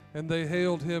and they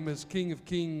hailed him as King of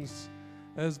Kings,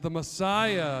 as the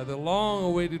Messiah, the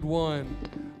long-awaited one.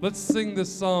 Let's sing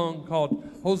this song called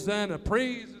Hosanna,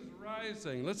 Praise is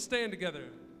Rising. Let's stand together.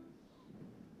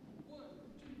 1,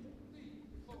 2,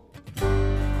 3, 4.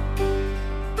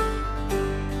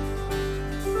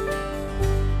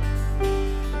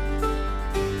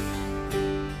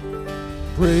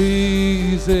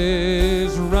 Praise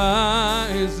is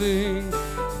rising,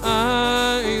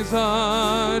 eyes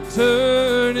are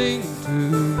turning to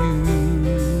you.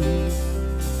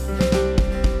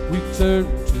 We turn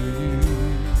to you.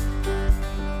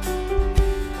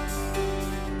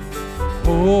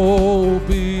 Hope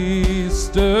is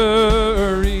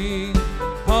stirring,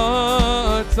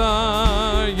 hearts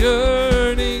are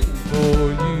yearning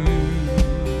for you.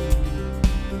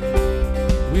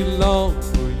 We long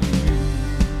for you.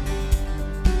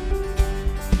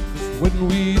 When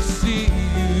we see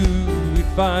you, we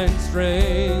find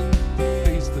strength to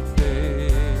face the day.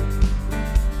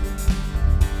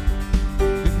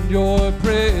 In your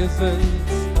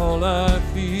presence, all our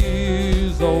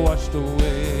fears are washed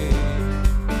away.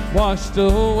 Washed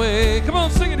away. Come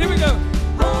on, sing it. Here we go.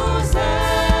 Hosanna,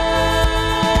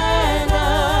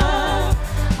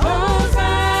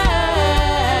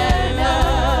 Hosanna.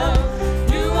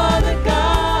 You are the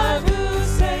God who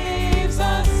saves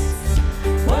us.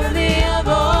 Worthy of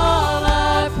all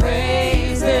our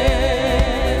praises.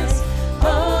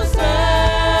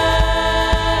 Hosanna,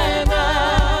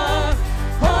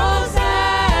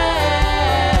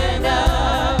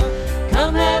 Hosanna.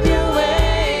 Come have your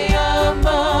way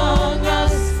among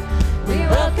us. We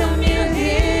welcome you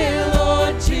here,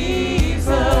 Lord Jesus.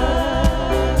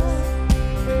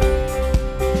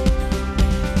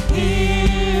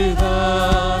 Hear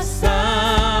the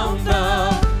sound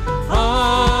of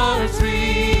hearts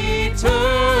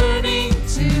returning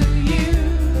to you.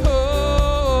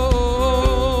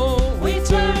 Oh, We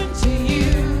turn to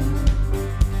you.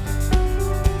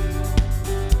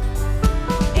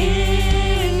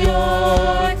 In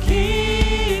your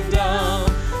kingdom,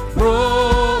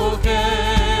 broken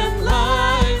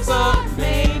lives are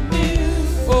made new.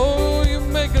 oh, you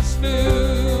make us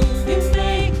new. You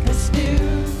make us new.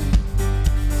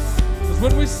 'Cause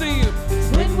when we see you,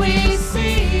 When we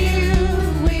see you,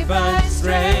 we find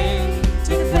strength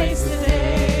to face the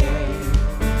day.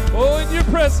 oh, in your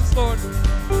presence, Lord.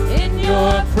 In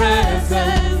your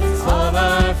presence, all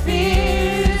our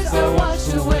fears are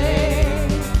washed away.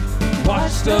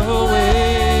 Washed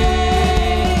away.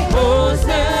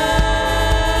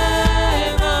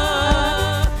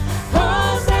 Hosanna,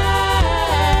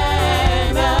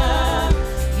 Hosanna.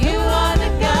 You are the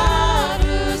God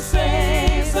who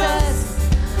saves us.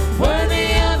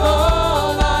 Worthy of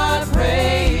all our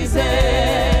praises.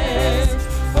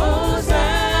 Hosanna,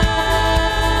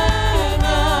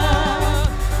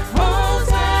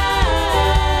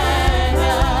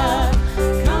 Hosanna.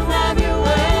 Come have your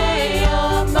way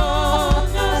among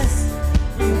us.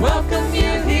 We welcome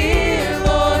you here,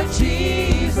 Lord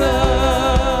Jesus.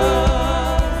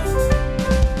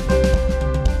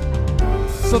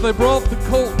 So they brought the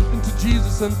colt into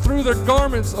Jesus and threw their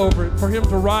garments over it for him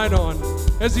to ride on.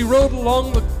 As he rode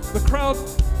along, the crowd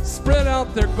spread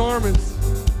out their garments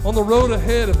on the road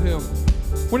ahead of him.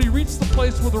 When he reached the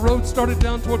place where the road started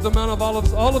down toward the Mount of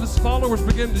Olives, all of his followers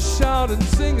began to shout and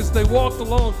sing as they walked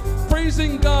along,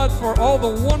 praising God for all the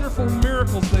wonderful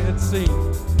miracles they had seen.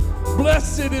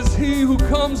 Blessed is he who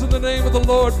comes in the name of the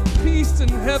Lord, peace in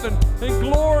heaven and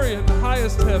glory in the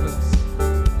highest heavens.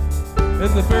 And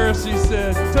the Pharisee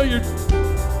said, tell your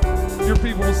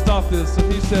people to stop this.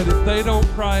 And he said, if they don't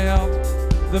cry out,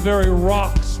 the very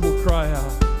rocks will cry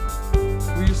out.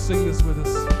 Will you sing this with us?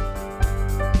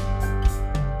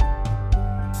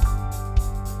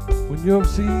 When you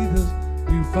see this,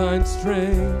 you find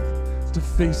strength to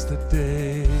face the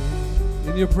day.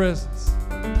 In your presence,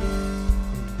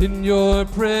 in your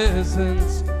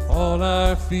presence, all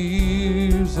our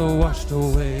fears are washed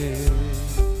away.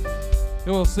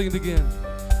 Come on, sing it again.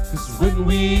 'Cause when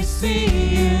we see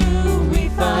you, We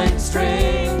find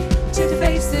strength to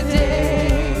face the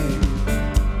day.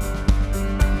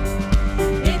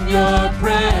 In your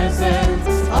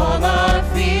presence, all our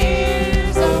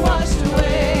fears are washed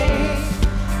away.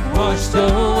 washed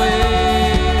away.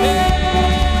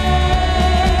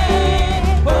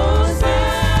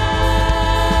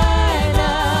 Hosanna,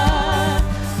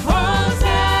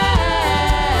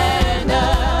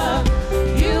 Hosanna.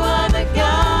 You are the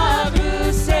God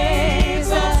who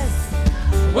saves us.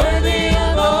 Worthy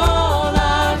of all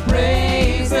our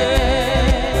praises.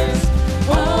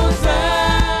 Hosanna,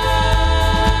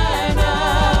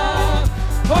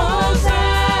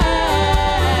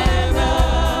 Hosanna.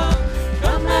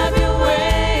 Come have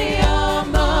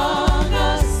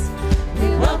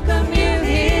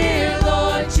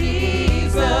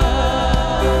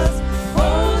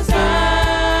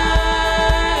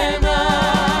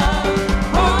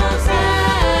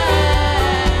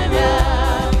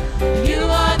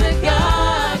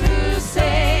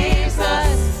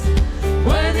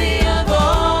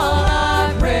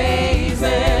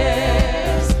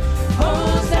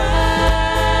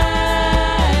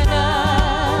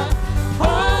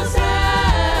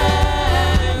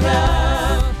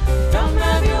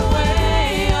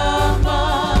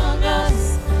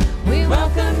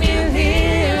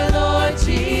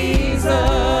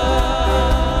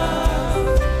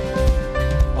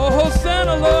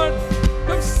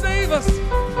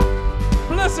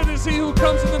is he who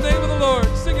comes in the name of the Lord.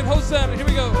 Sing it, Hosanna. Here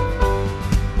we go.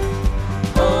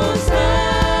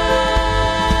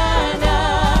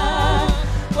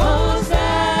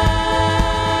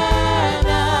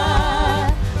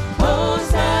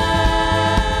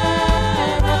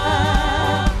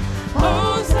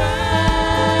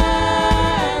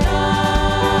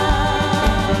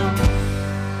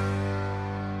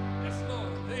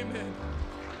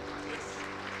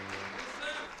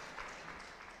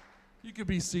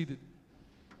 Be seated.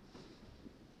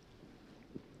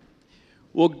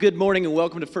 Well, good morning and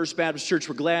welcome to First Baptist Church.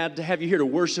 We're glad to have you here to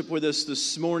worship with us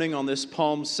this morning on this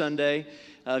Palm Sunday.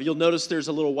 You'll notice there's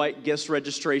a little white guest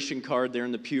registration card there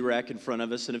in the pew rack in front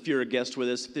of us. And if you're a guest with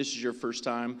us, if this is your first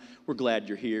time, we're glad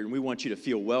you're here. And we want you to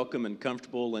feel welcome and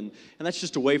comfortable. And that's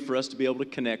just a way for us to be able to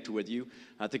connect with you.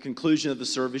 At the conclusion of the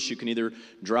service, you can either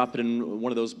drop it in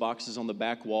one of those boxes on the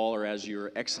back wall, or as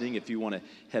you're exiting, if you want to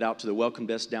head out to the welcome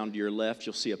desk down to your left,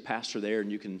 you'll see a pastor there,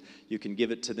 and you can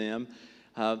give it to them.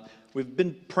 We've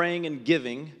been praying and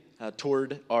giving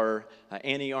toward our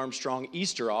Annie Armstrong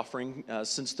Easter offering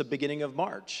since the beginning of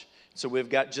March. So we've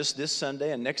got just this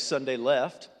Sunday and next Sunday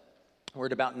left. We're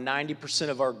at about 90%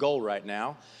 of our goal right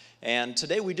now. And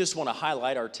today we just want to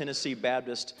highlight our Tennessee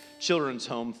Baptist Children's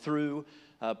Home through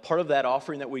part of that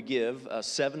offering that we give.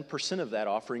 7% of that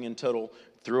offering in total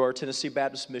through our Tennessee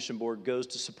Baptist Mission Board goes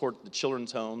to support the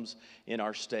children's homes in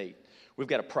our state. We've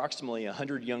got approximately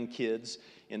 100 young kids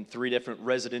in 3 different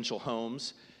residential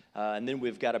homes. And then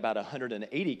we've got about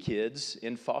 180 kids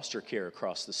in foster care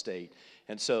across the state.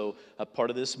 And so a part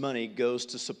of this money goes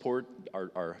to support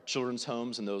our children's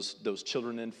homes and those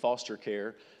children in foster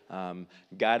care,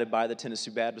 guided by the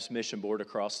Tennessee Baptist Mission Board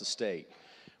across the state.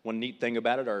 One neat thing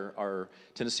about it, our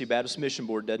Tennessee Baptist Mission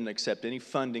Board doesn't accept any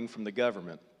funding from the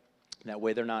government. That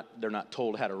way they're not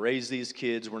told how to raise these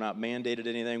kids. We're not mandated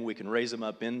anything. We can raise them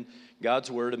up in God's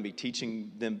Word and be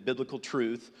teaching them biblical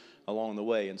truth along the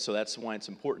way. And so that's why it's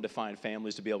important to find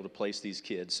families to be able to place these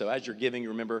kids. So as you're giving,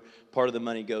 remember, part of the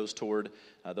money goes toward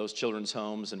those children's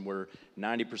homes, and we're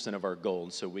 90% of our goal.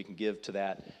 And so we can give to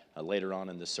that later on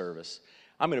in the service.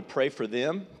 I'm going to pray for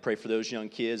them, pray for those young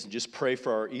kids, and just pray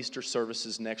for our Easter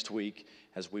services next week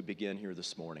as we begin here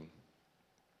this morning.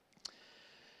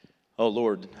 Oh,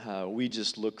 Lord, we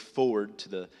just look forward to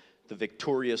the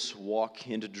victorious walk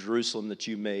into Jerusalem that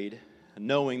you made,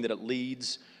 knowing that it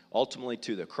leads ultimately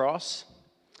to the cross,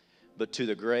 but to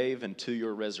the grave and to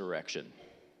your resurrection.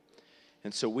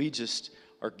 And so we just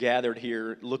are gathered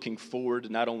here looking forward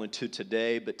not only to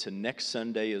today, but to next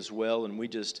Sunday as well. And we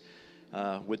just,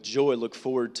 with joy, look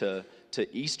forward to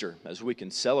Easter as we can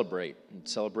celebrate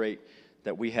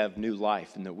that we have new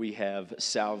life and that we have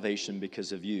salvation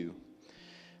because of you.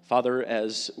 Father,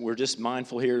 as we're just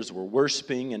mindful here, as we're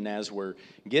worshiping and as we're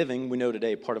giving, we know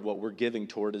today part of what we're giving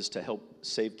toward is to help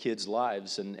save kids'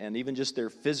 lives and even just their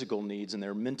physical needs and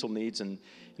their mental needs and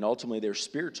ultimately their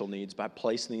spiritual needs by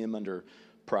placing them under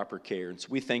proper care. And so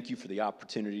we thank you for the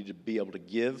opportunity to be able to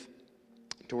give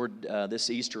toward this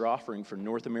Easter offering for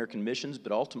North American missions,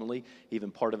 but ultimately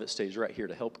even part of it stays right here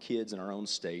to help kids in our own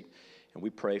state, and we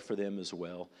pray for them as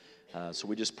well. So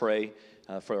we just pray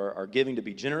for our giving to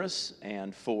be generous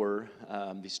and for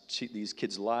these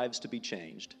kids' lives to be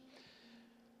changed.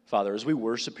 Father, as we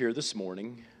worship here this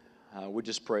morning, we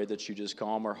just pray that you just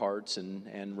calm our hearts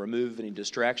and remove any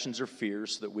distractions or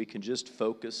fears so that we can just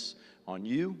focus on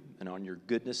you and on your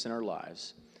goodness in our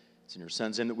lives. It's in your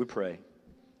Son's name that we pray.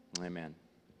 Amen.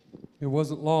 It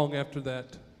wasn't long after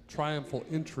that triumphal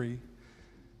entry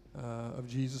of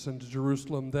Jesus into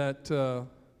Jerusalem that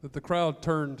the crowd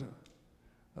turned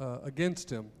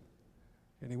against him,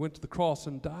 and he went to the cross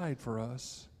and died for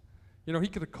us. You know, he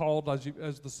could have called,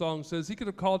 as the song says, he could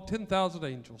have called 10,000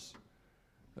 angels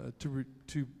to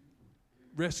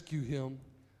rescue him,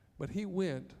 but he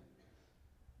went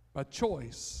by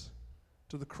choice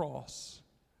to the cross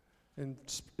and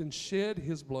shed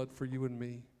his blood for you and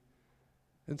me.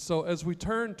 And so as we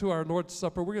turn to our Lord's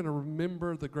Supper, we're going to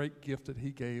remember the great gift that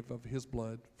he gave of his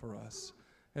blood for us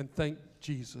and thank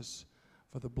Jesus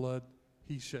for the blood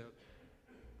he shed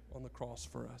on the cross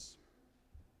for us.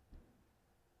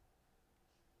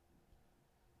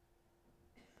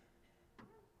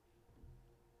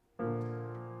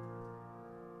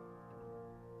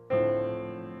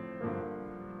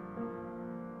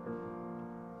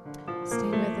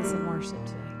 Stand with us in worship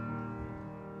today.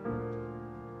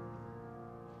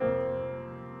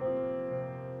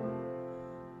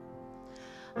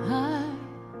 I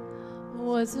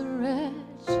was a wretch.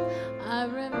 I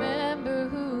remember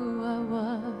who I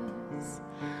was.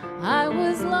 I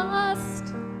was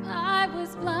lost. I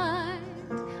was blind.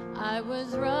 I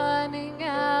was running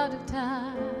out of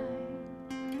time.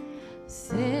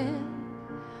 sin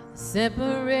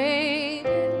separated,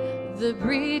 the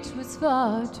breach was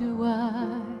far too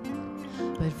wide.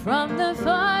 But from the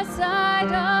far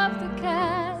side of the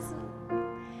chasm,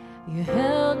 you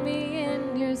held me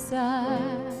in your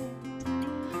sight.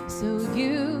 So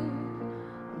you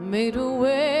made a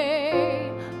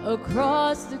way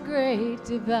across the great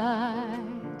divide,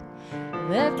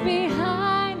 left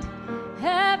behind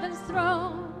heaven's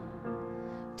throne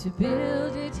to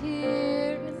build it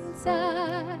here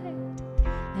inside.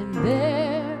 And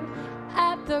there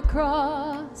at the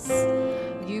cross,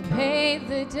 you paid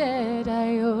the debt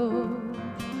I owed,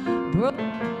 broke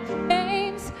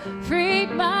chains,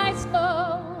 freed my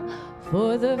soul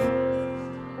for the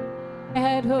I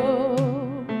had hope.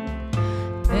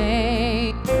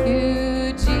 Thank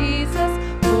you, Jesus,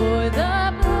 for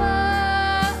the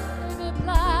blood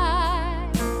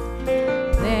applied.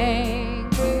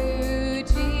 Thank you,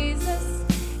 Jesus,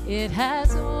 it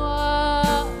has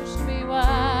washed me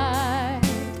white.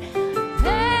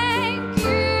 Thank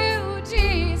you,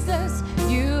 Jesus,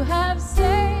 you have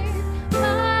saved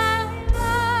my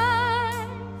life,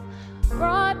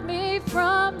 brought me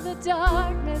from the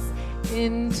darkness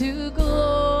into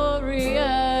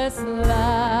glorious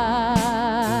light.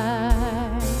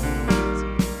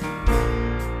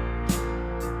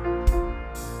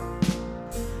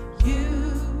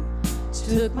 You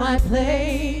took my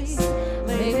place,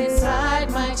 laid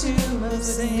inside my tomb of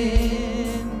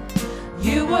sin.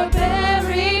 You were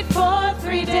buried for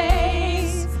 3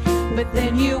 days, but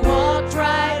then you walked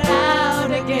right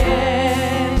out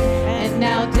again. And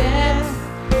now death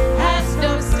has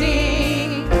no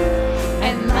sting,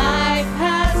 and life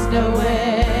has no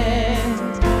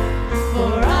end.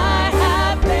 For I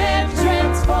have been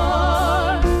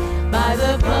transformed by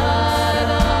the blood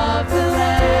of the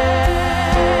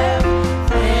Lamb.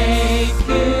 Thank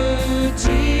you,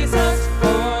 Jesus,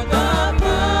 for the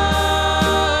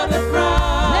blood of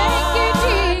Christ. Thank you,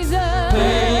 Jesus.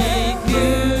 Thank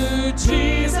you,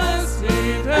 Jesus.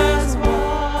 It has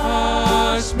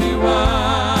washed me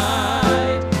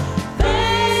white.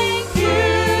 Thank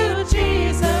you,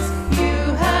 Jesus. You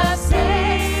have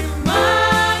saved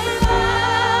my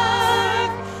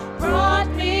life, brought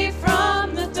me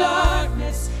from the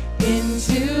darkness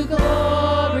into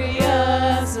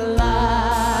glorious light.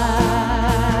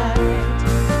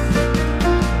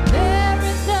 There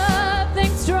is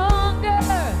nothing stronger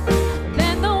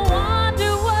than the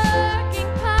wonder-working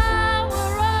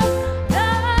power of the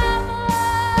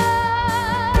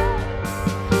blood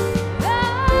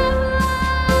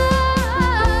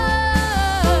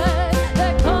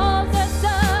that calls us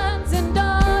sons and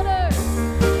daughters.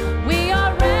 We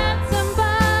are ransomed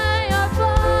by our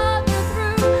Father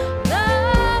through the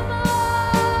blood.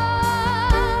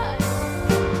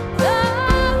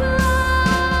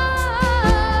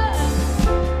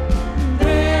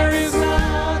 There is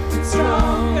nothing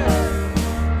stronger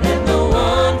than the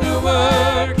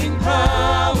wonder-working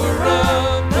power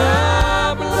of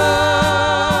the blood.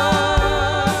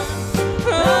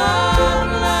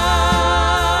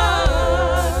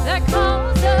 That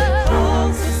calls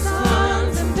us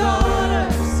sons and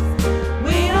daughters.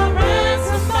 We are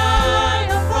ransomed by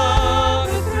our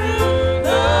Father through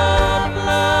the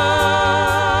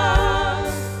blood.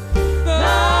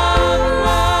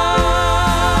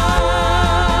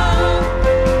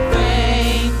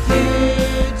 Thank you,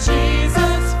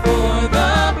 Jesus, for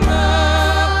the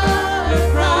blood of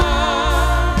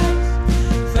Christ.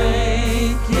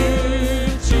 Thank you,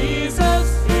 Jesus,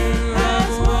 you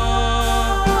have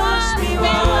washed me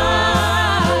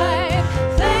white.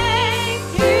 Thank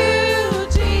you,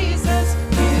 Jesus,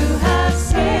 you have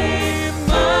saved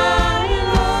my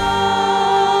life,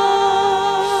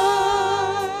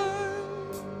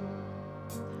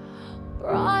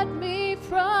 brought me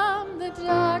from the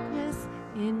darkness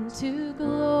into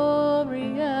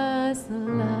glorious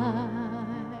light.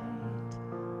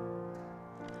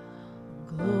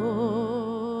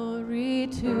 Glory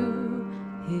to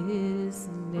his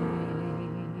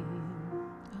name.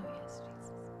 Oh, yes,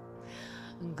 Jesus.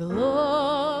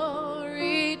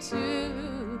 Glory to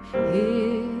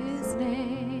his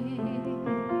name.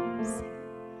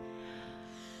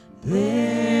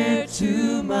 There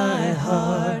to my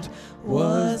heart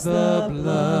was the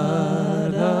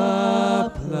blood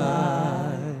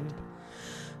applied.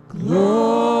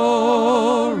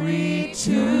 Glory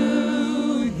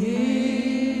to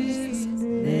his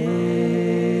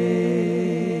name.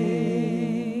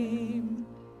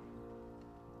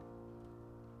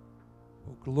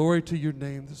 Oh, glory to your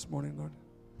name this morning, Lord.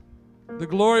 The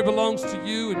glory belongs to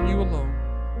you and you alone.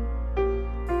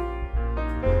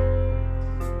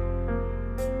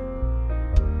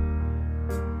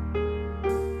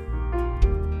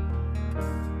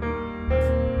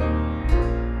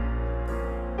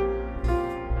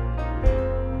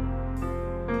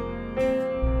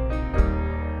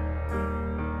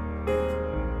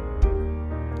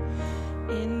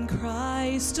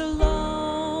 Christ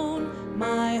alone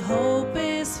my hope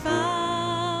is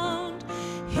found.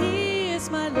 He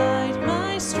is my light,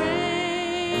 my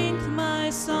strength, my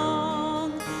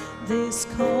song. This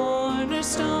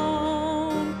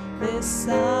cornerstone, this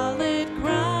solid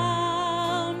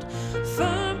ground,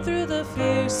 firm through the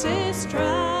fiercest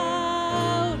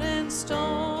drought and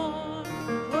storm.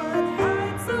 What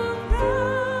heights of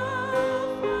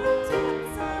love, what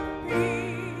depths of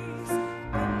peace,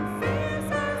 when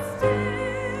fears are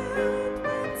stilled,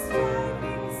 when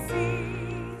striving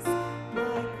cease.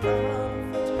 My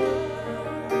comforter,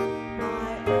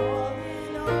 my all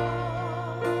in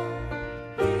all.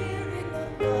 Here in the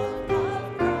love of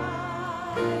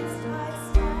Christ I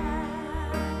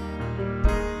stand.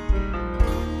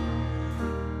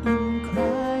 In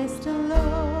Christ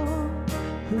alone,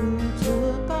 who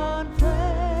took on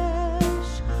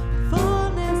flesh,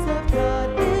 fullness of God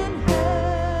in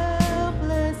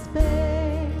helpless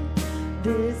babe.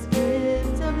 This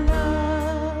gift of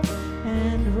love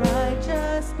and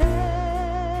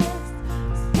righteousness,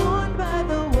 scorned by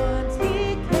the ones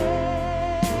He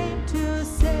came to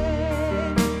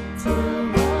save. Till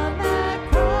on that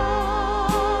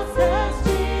cross, as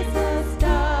Jesus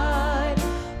died,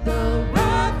 the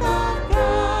wrath of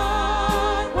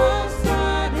God was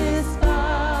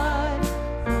satisfied.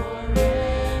 For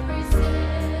every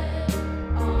sin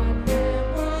on Him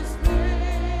was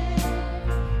laid.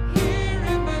 Here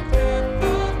in the death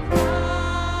of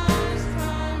Christ I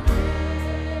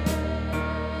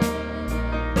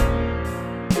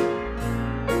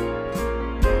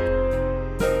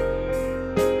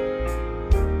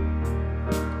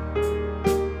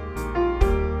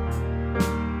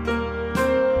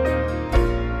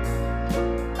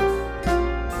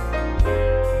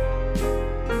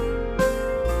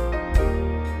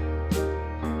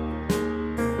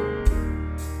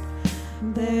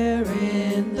There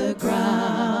in the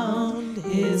ground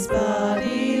His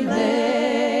body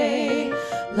lay,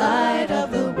 light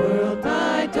of the world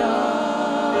by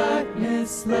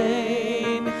darkness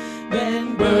slain,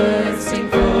 then bursting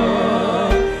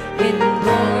forth in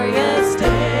glorious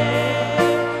day,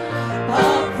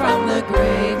 up from the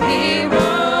grave He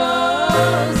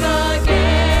rose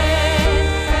again,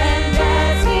 and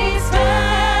as He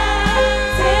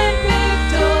stands in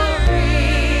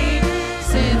victory,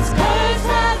 since curse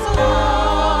has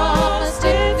lost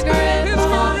its grip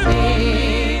on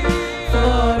me, for I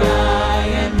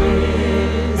am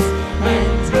His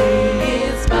and He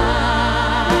is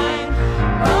mine,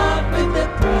 bought with the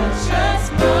precious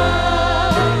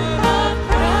blood of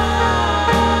Christ.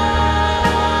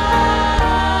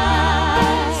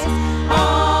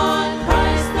 On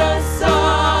Christ the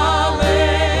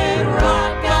solid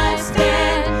rock I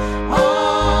stand,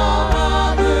 all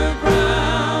other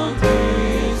ground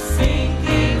is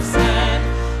sinking sand.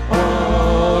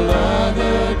 All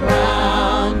other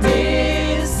ground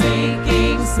is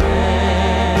sinking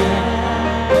sand.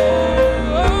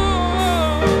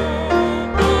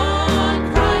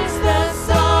 On Christ the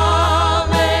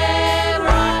solid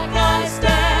rock I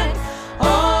stand,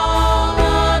 all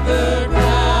other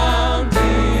ground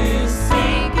is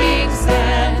sinking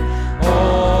sand.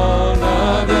 All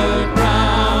other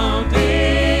ground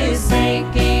is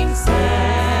sinking sand.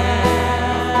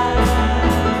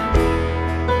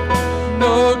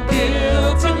 No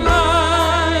guilt in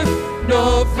life,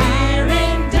 no fear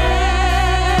in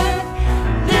death.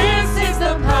 This is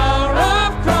the power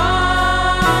of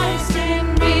Christ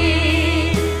in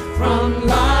me. From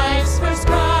life's first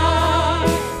cry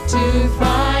to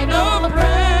final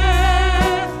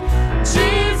breath,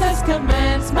 Jesus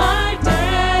commands my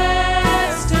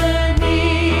destiny.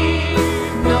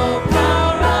 No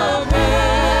power of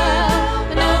hell,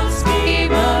 no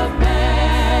scheme of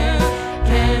man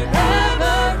can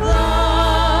ever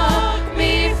pluck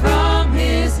me from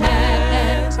His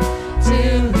hand,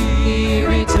 till He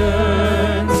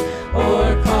returns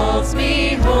or calls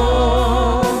me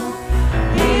home.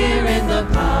 Here in the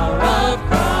power of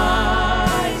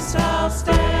Christ I'll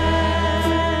stand.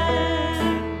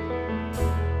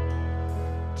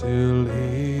 Till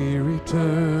He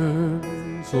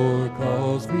returns or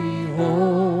calls me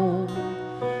home.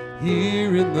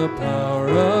 Here in the power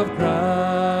of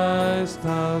Christ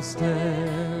I'll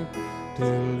stand.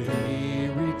 Till He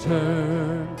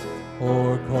returns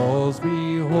or calls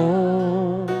me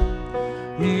home.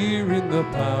 Here in the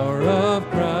power of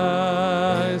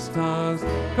Christ I'll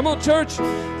stand. Come on, church.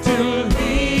 Till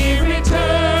He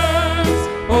returns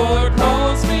or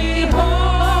calls me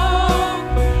home.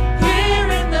 Here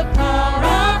in the power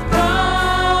of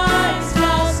Christ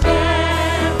I'll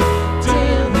stand.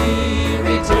 Till He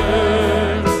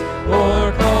returns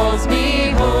or calls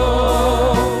me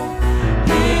home.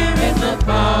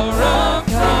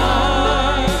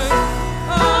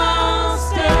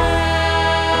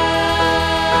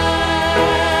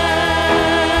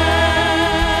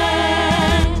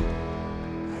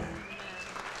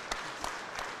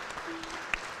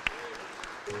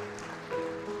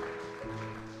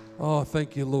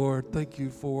 thank you, Lord. Thank you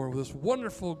for this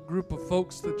wonderful group of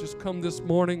folks that just come this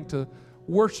morning to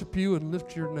worship you and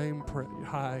lift your name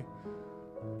high.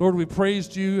 Lord, we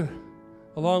praised you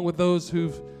along with those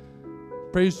who've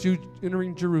praised you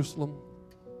entering Jerusalem.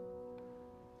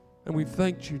 And we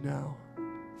thanked you now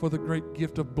for the great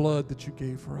gift of blood that you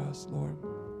gave for us, Lord.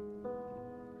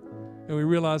 And we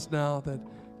realize now that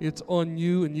it's on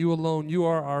you and you alone. You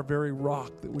are our very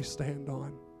rock that we stand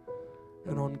on.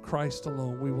 And on Christ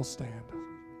alone we will stand.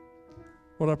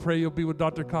 Lord, I pray you'll be with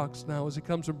Dr. Cox now as he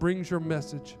comes and brings your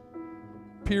message.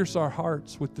 Pierce our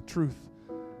hearts with the truth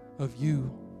of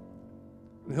you.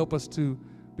 And help us to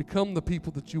become the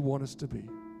people that you want us to be.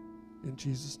 In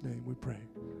Jesus' name we pray.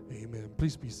 Amen.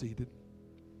 Please be seated.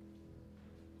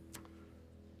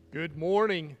 Good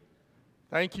morning.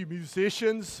 Thank you,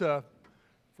 musicians, for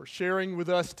sharing with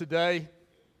us today.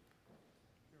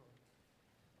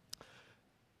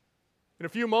 In a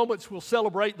few moments, we'll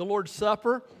celebrate the Lord's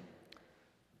Supper.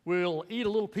 We'll eat a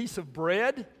little piece of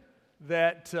bread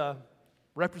that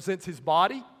represents His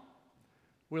body.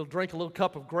 We'll drink a little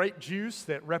cup of grape juice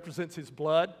that represents His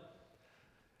blood.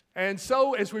 And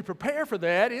so, as we prepare for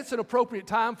that, it's an appropriate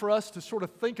time for us to sort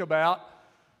of think about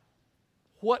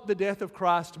what the death of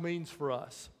Christ means for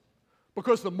us.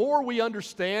 Because the more we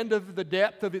understand of the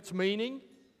depth of its meaning,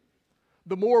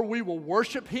 the more we will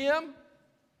worship Him,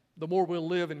 the more we'll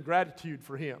live in gratitude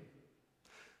for Him.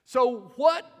 So,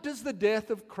 what does the death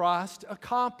of Christ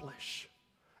accomplish?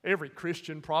 Every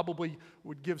Christian probably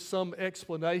would give some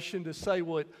explanation to say,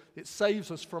 well, it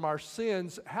saves us from our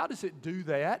sins. How does it do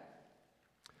that?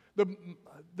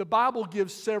 The Bible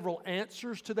gives several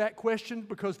answers to that question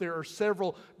because there are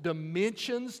several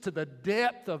dimensions to the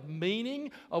depth of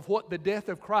meaning of what the death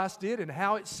of Christ did and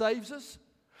how it saves us.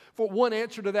 For one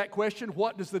answer to that question,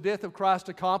 what does the death of Christ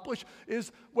accomplish,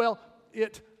 is, well,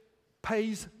 it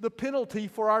pays the penalty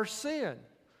for our sin.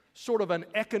 Sort of an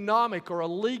economic or a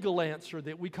legal answer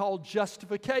that we call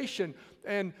justification.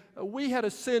 And we had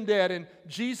a sin debt, and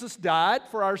Jesus died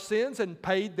for our sins and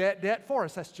paid that debt for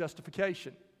us. That's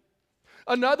justification.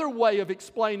 Another way of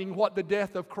explaining what the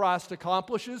death of Christ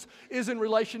accomplishes is in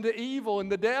relation to evil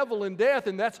and the devil and death,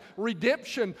 and that's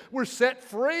redemption. We're set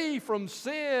free from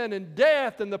sin and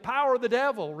death and the power of the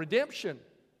devil, redemption.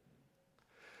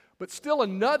 But still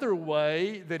another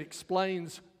way that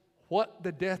explains what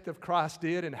the death of Christ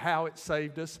did and how it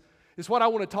saved us is what I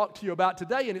want to talk to you about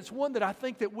today, and it's one that I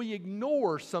think that we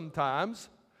ignore sometimes,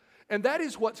 and that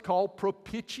is what's called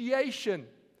propitiation.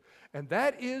 And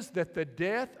that is that the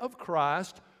death of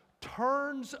Christ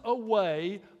turns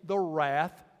away the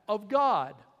wrath of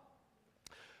God.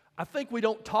 I think we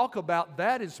don't talk about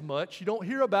that as much. You don't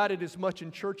hear about it as much in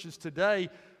churches today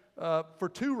for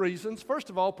two reasons. First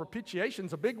of all, propitiation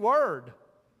is a big word.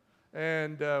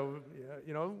 And, don't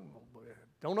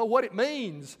know what it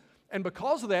means. And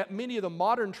because of that, many of the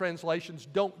modern translations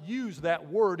don't use that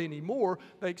word anymore.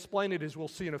 They explain it, as we'll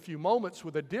see in a few moments,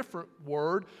 with a different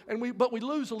word, but we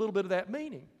lose a little bit of that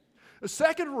meaning. The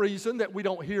second reason that we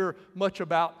don't hear much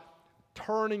about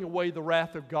turning away the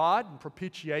wrath of God and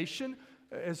propitiation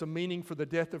as a meaning for the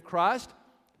death of Christ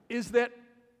is that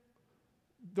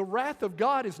the wrath of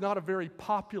God is not a very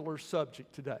popular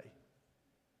subject today.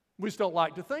 We just don't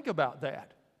like to think about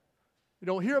that. We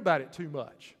don't hear about it too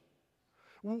much.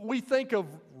 We think of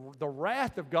the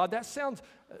wrath of God. That sounds,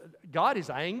 God is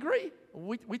angry?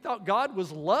 We thought God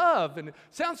was love, and it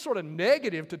sounds sort of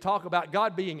negative to talk about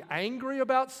God being angry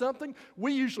about something.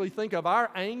 We usually think of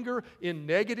our anger in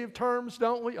negative terms,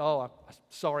 don't we? Oh,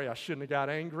 sorry, I shouldn't have got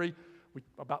angry.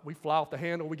 We fly off the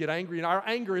handle, we get angry, and our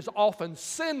anger is often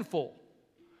sinful.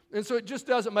 And so it just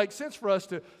doesn't make sense for us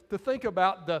to think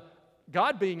about the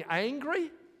God being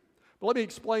angry. But let me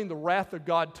explain the wrath of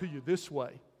God to you this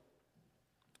way.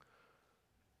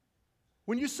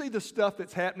 When you see the stuff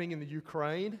that's happening in the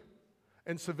Ukraine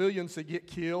and civilians that get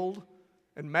killed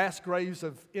and mass graves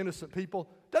of innocent people,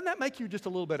 doesn't that make you just a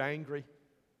little bit angry?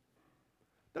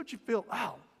 Don't you feel,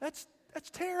 oh, that's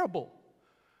terrible?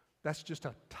 That's just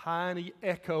a tiny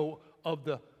echo of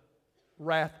the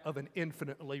wrath of an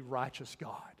infinitely righteous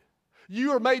God.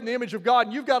 You are made in the image of God,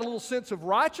 and you've got a little sense of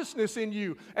righteousness in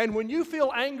you. And when you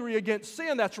feel angry against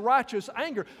sin, that's righteous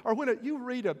anger. Or when you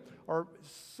read or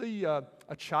see a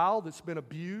child that's been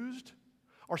abused,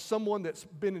 or someone that's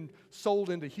been sold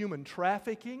into human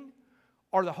trafficking,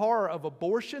 or the horror of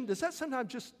abortion, does that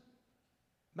sometimes just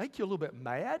make you a little bit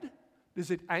mad? Does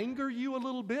it anger you a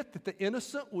little bit that the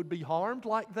innocent would be harmed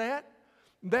like that?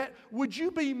 Would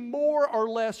you be more or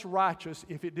less righteous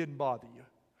if it didn't bother you?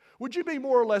 Would you be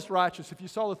more or less righteous if you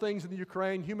saw the things in the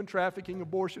Ukraine, human trafficking,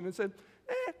 abortion, and said,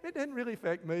 it didn't really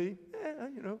affect me.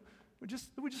 We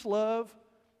just love.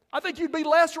 I think you'd be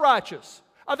less righteous.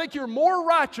 I think you're more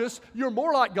righteous, you're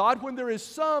more like God when there is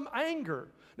some anger.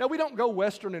 Now, we don't go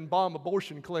Western and bomb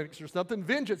abortion clinics or something.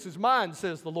 Vengeance is mine,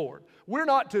 says the Lord. We're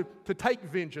not to take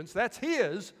vengeance, that's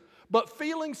His. But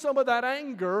feeling some of that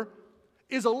anger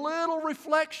is a little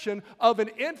reflection of an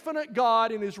infinite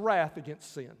God in His wrath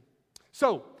against sin.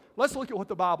 So, let's look at what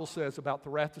the Bible says about the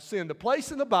wrath of sin. The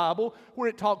place in the Bible where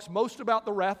it talks most about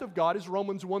the wrath of God is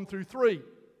Romans 1 through 3.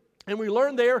 And we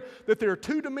learn there that there are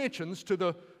two dimensions to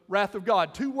the wrath of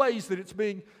God, two ways that it's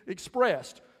being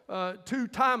expressed, two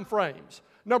time frames.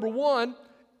 Number one,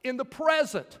 in the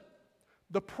present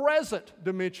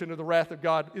dimension of the wrath of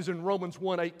God is in Romans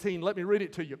 1:18. Let me read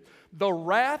it to you. The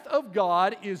wrath of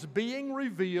God is being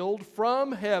revealed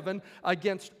from heaven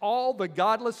against all the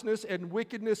godlessness and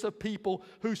wickedness of people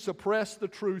who suppress the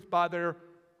truth by their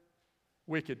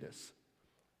wickedness.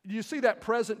 Do you see that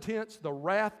present tense? The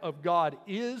wrath of God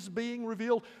is being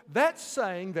revealed. That's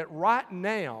saying that right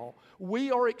now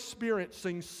we are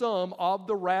experiencing some of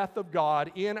the wrath of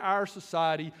God in our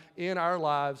society, in our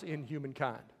lives, in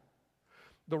humankind.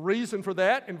 The reason for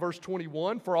that in verse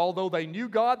 21, for although they knew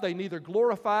God, they neither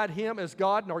glorified Him as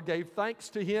God nor gave thanks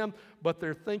to Him, but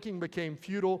their thinking became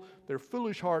futile, their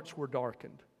foolish hearts were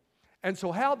darkened. And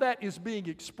so how that is being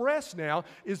expressed now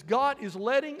is God is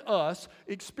letting us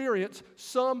experience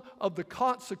some of the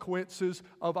consequences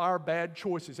of our bad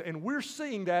choices. And we're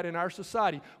seeing that in our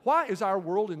society. Why is our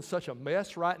world in such a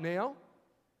mess right now?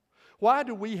 Why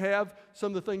do we have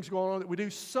some of the things going on that we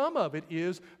do? Some of it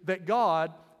is that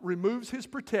God removes His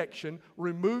protection,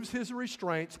 removes His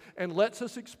restraints, and lets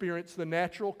us experience the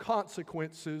natural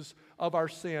consequences of our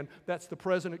sin. That's the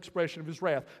present expression of His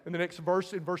wrath. In the next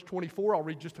verse, in verse 24, I'll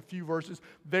read just a few verses.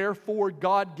 Therefore,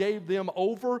 God gave them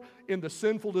over in the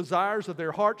sinful desires of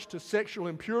their hearts to sexual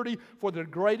impurity for the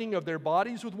degrading of their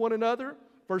bodies with one another.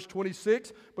 Verse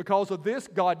 26, because of this,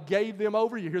 God gave them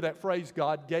over. You hear that phrase,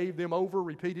 God gave them over,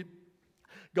 repeated.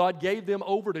 God gave them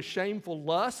over to shameful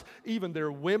lusts. Even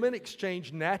their women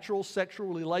exchanged natural sexual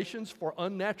relations for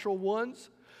unnatural ones.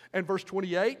 And verse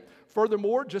 28,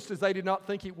 furthermore, just as they did not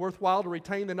think it worthwhile to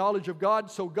retain the knowledge of God,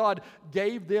 so God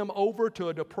gave them over to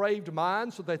a depraved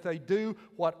mind so that they do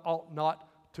what ought not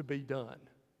to be done.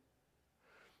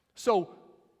 So,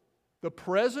 the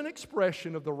present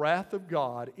expression of the wrath of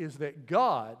God is that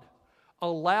God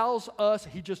allows us,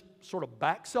 He just sort of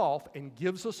backs off and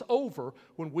gives us over.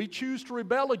 When we choose to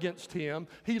rebel against Him,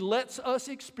 He lets us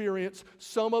experience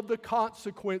some of the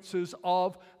consequences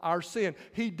of our sin.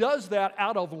 He does that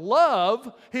out of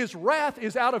love. His wrath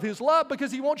is out of His love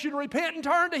because He wants you to repent and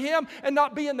turn to Him and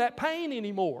not be in that pain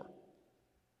anymore.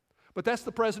 But that's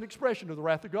the present expression of the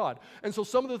wrath of God. And so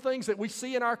some of the things that we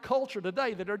see in our culture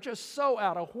today that are just so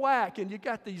out of whack, and you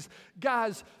got these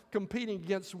guys competing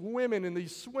against women in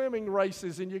these swimming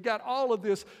races, and you got all of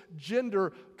this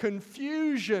gender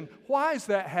confusion. Why is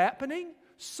that happening?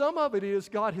 Some of it is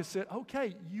God has said,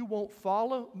 okay, you won't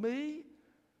follow me?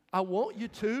 I want you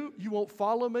to. You won't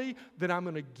follow me? Then I'm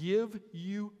going to give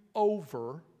you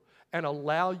over and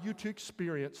allow you to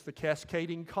experience the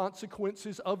cascading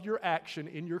consequences of your action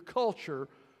in your culture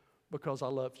because I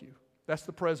love you. That's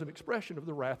the present expression of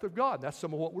the wrath of God. That's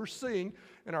some of what we're seeing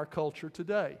in our culture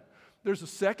today. There's a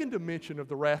second dimension of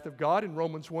the wrath of God in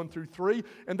Romans 1 through 3,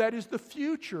 and that is the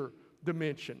future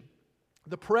dimension.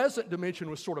 The present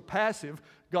dimension was sort of passive.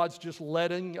 God's just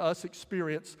letting us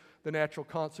experience the natural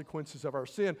consequences of our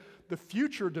sin. The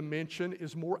future dimension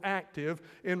is more active.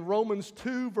 In Romans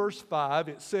 2, verse 5,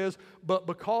 it says, but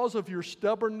because of your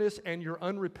stubbornness and your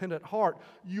unrepentant heart,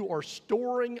 you are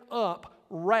storing up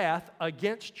wrath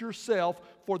against yourself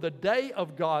for the day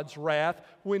of God's wrath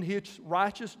when His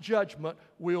righteous judgment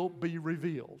will be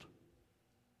revealed.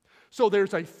 So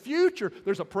there's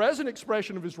a present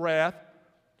expression of His wrath,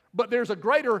 but there's a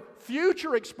greater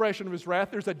future expression of His wrath.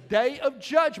 There's a day of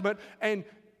judgment, and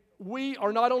we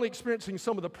are not only experiencing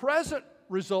some of the present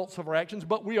results of our actions,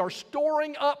 but we are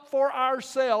storing up for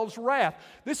ourselves wrath.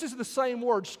 This is the same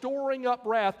word, storing up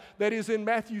wrath, that is in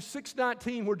Matthew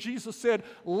 6:19, where Jesus said,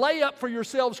 lay up for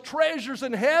yourselves treasures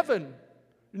in heaven.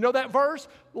 You know that verse?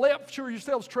 Lay up for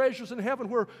yourselves treasures in heaven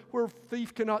where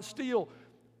thief cannot steal.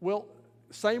 Well,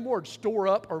 same word, store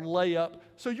up or lay up.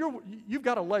 So you've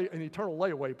got an eternal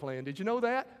layaway plan. Did you know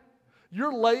that?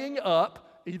 You're laying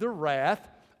up either wrath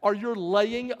or you're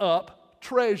laying up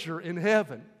treasure in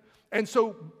heaven. And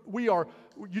so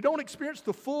you don't experience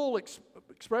the full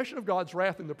expression of God's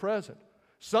wrath in the present.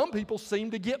 Some people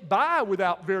seem to get by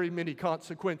without very many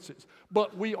consequences.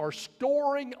 But we are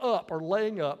storing up or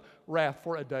laying up wrath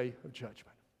for a day of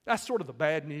judgment. That's sort of the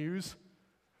bad news.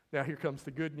 Now here comes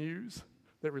the good news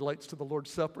that relates to the Lord's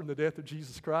Supper and the death of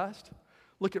Jesus Christ.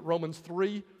 Look at Romans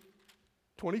 3,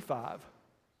 25,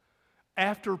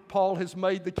 after Paul has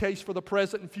made the case for the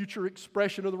present and future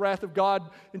expression of the wrath of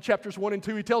God in chapters 1 and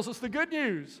 2, he tells us the good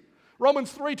news.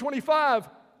 Romans 3:25,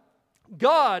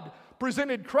 God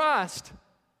presented Christ,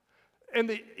 and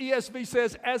the ESV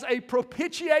says, as a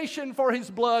propitiation for his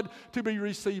blood to be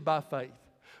received by faith.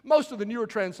 Most of the newer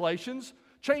translations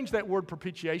change that word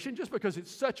propitiation just because it's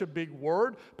such a big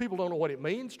word. People don't know what it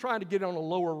means, trying to get it on a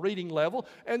lower reading level.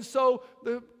 And so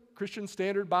the Christian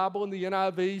Standard Bible and the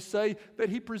NIV say that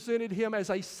he presented him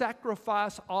as a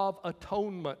sacrifice of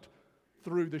atonement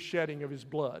through the shedding of his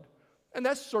blood. And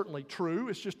that's certainly true.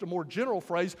 It's just a more general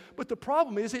phrase. But the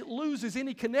problem is it loses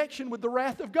any connection with the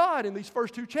wrath of God in these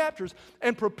first two chapters.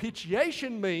 And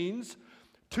propitiation means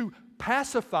to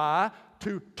pacify,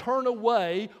 to turn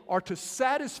away, or to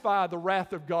satisfy the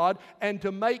wrath of God and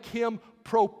to make him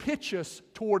propitious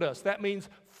toward us. That means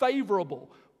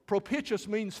favorable. Propitious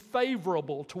means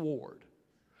favorable toward.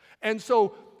 And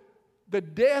so the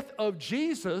death of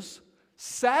Jesus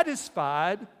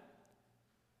satisfied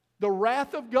the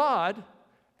wrath of God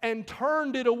and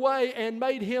turned it away and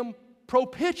made him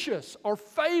propitious or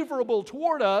favorable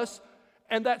toward us,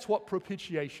 and that's what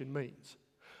propitiation means.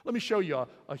 Let me show you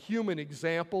a human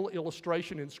example,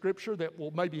 illustration in Scripture that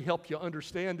will maybe help you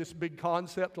understand this big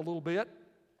concept a little bit.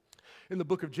 In the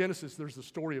book of Genesis, there's the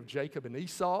story of Jacob and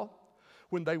Esau.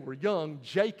 When they were young,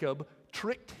 Jacob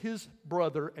tricked his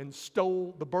brother and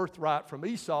stole the birthright from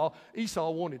Esau. Esau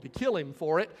wanted to kill him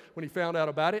for it when he found out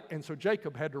about it, and so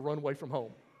Jacob had to run away from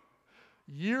home.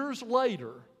 Years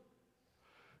later,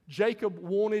 Jacob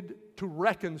wanted to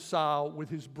reconcile with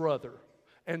his brother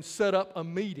and set up a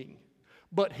meeting,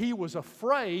 but he was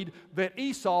afraid that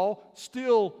Esau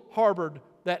still harbored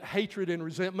that hatred and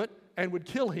resentment and would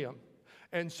kill him.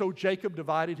 And so Jacob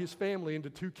divided his family into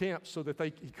two camps so that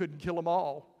he couldn't kill them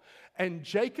all. And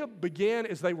Jacob began,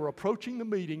 as they were approaching the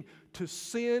meeting, to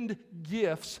send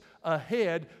gifts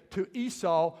ahead to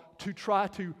Esau to try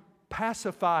to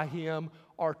pacify him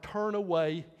or turn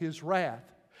away his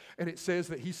wrath. And it says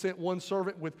that he sent one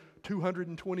servant with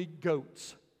 220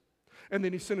 goats. And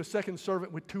then he sent a second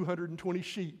servant with 220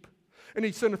 sheep. And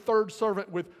he sent a third servant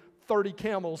with 30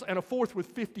 camels, and a fourth with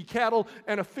 50 cattle,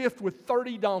 and a fifth with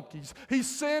 30 donkeys. He's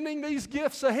sending these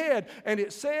gifts ahead. And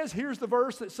it says, here's the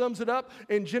verse that sums it up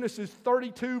in Genesis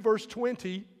 32, verse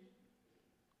 20.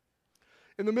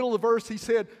 In the middle of the verse, he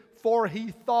said, "For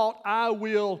he thought, I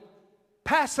will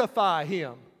pacify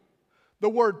him." The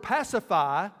word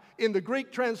pacify in the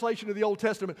Greek translation of the Old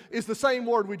Testament is the same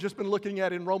word we've just been looking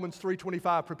at in Romans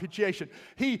 3:25, propitiation.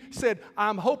 He said,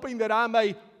 I'm hoping that I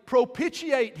may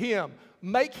propitiate him,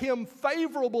 make him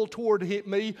favorable toward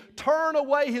me, turn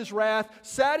away his wrath,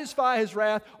 satisfy his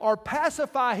wrath, or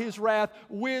pacify his wrath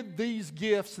with these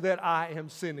gifts that I am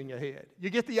sending ahead. You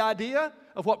get the idea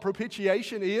of what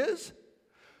propitiation is?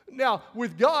 Now,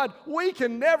 with God, we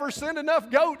can never send enough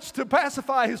goats to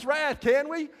pacify his wrath, can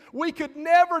we? We could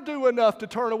never do enough to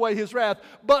turn away his wrath.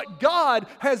 But God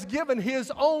has given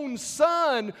his own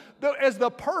Son as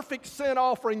the perfect sin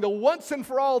offering, the once and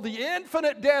for all, the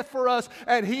infinite death for us,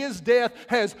 and his death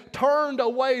has turned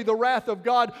away the wrath of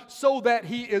God so that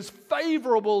he is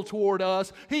favorable toward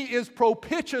us. He is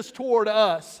propitious toward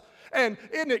us. And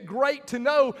isn't it great to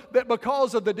know that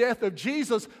because of the death of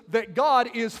Jesus, that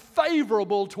God is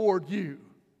favorable toward you,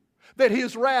 that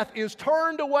his wrath is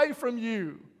turned away from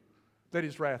you, that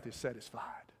his wrath is satisfied.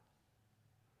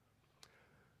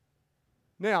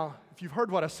 Now, if you've heard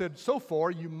what I said so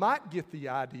far, you might get the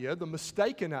idea, the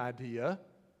mistaken idea,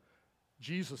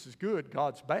 Jesus is good,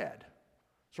 God's bad.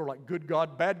 Sort of like good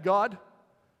God, bad God.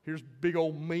 Here's big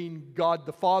old mean God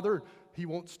the Father. He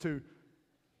wants to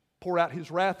pour out his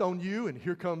wrath on you, and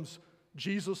here comes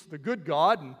Jesus, the good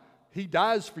God, and he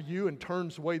dies for you and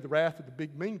turns away the wrath of the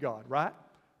big mean God, right?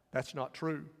 That's not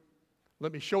true.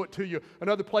 Let me show it to you.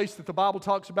 Another place that the Bible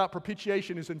talks about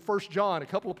propitiation is in 1 John. A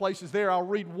couple of places there. I'll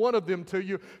read one of them to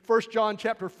you. 1 John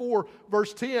chapter 4,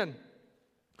 verse 10.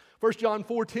 1 John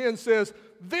 4:10 says,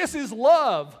 "This is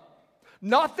love,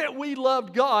 not that we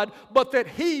loved God, but that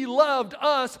he loved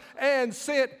us and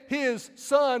sent his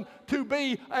Son to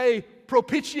be a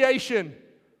propitiation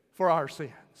for our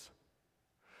sins."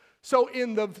 So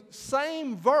in the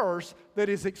same verse that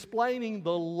is explaining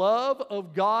the love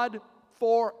of God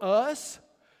for us,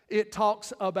 it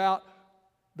talks about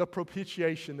the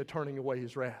propitiation, the turning away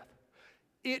his wrath.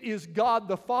 It is God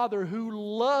the Father who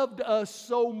loved us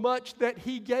so much that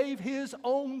he gave his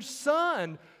own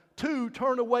Son to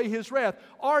turn away his wrath.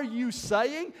 Are you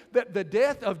saying that the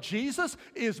death of Jesus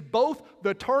is both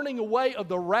the turning away of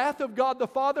the wrath of God the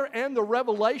Father and the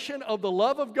revelation of the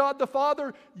love of God the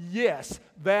Father? Yes,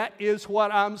 that is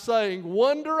what I'm saying.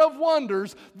 Wonder of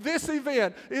wonders, this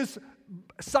event is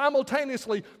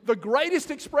simultaneously the greatest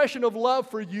expression of love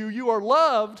for you. You are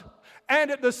loved,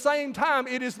 and at the same time,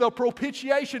 it is the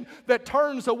propitiation that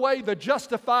turns away the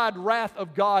justified wrath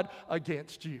of God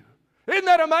against you. Isn't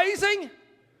that amazing?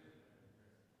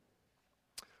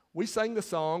 We sang the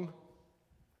song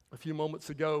a few moments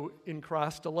ago, In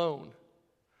Christ Alone.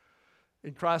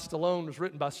 In Christ Alone was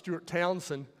written by Stuart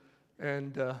Townsend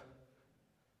and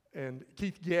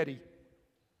Keith Getty.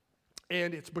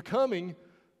 And it's becoming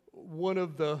one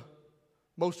of the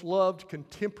most loved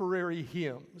contemporary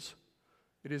hymns.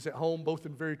 It is at home both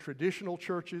in very traditional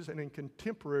churches and in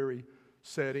contemporary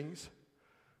settings.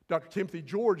 Dr. Timothy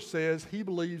George says he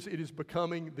believes it is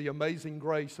becoming the amazing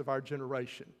grace of our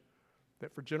generation.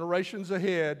 That for generations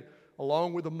ahead,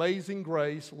 along with amazing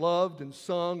grace, loved and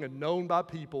sung and known by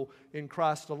people, In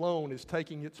Christ Alone is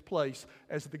taking its place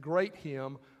as the great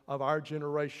hymn of our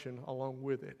generation along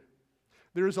with it.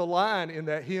 There is a line in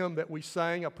that hymn that we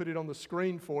sang, I put it on the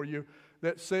screen for you,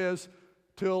 that says,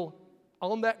 till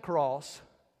on that cross,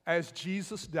 as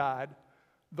Jesus died,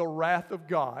 the wrath of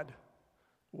God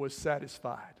was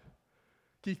satisfied.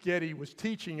 Keith Getty was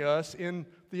teaching us in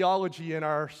theology in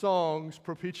our songs,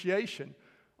 propitiation.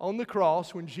 On the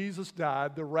cross, when Jesus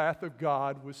died, the wrath of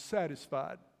God was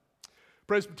satisfied.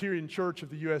 Presbyterian Church of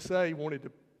the USA wanted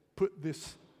to put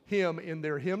this hymn in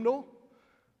their hymnal,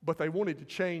 but they wanted to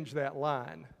change that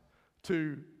line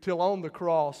to, till on the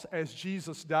cross, as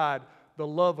Jesus died, the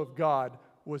love of God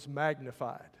was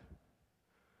magnified.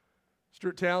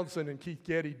 Stuart Townsend and Keith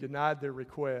Getty denied their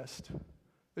request.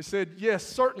 They said, yes,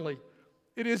 certainly,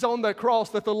 it is on that cross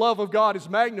that the love of God is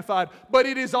magnified, but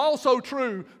it is also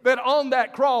true that on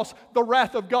that cross the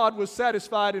wrath of God was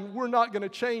satisfied, and we're not going to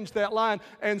change that line.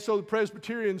 And so the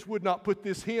Presbyterians would not put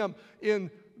this hymn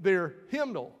in their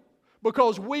hymnal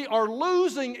because we are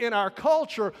losing in our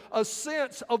culture a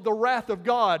sense of the wrath of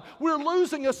God. We're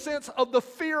losing a sense of the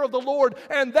fear of the Lord,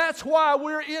 and that's why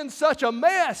we're in such a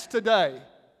mess today.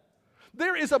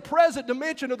 There is a present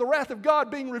dimension of the wrath of God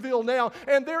being revealed now,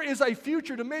 and there is a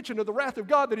future dimension of the wrath of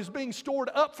God that is being stored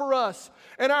up for us.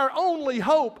 And our only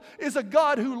hope is a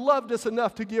God who loved us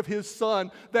enough to give His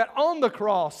Son, that on the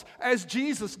cross, as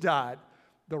Jesus died,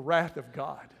 the wrath of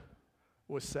God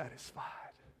was satisfied.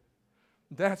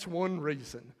 That's one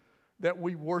reason that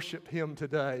we worship Him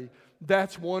today.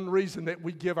 That's one reason that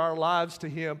we give our lives to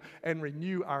Him and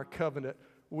renew our covenant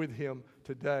with Him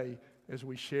today as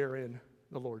we share in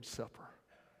the Lord's Supper.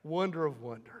 Wonder of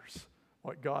wonders,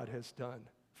 what God has done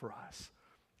for us.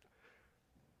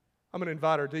 I'm going to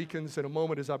invite our deacons in a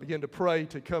moment as I begin to pray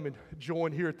to come and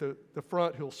join here at the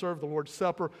front who'll serve the Lord's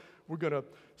Supper. We're going to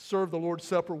serve the Lord's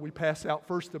Supper. We pass out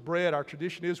first the bread. Our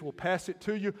tradition is we'll pass it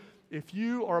to you. If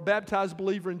you are a baptized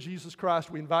believer in Jesus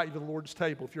Christ, we invite you to the Lord's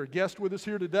table. If you're a guest with us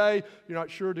here today, you're not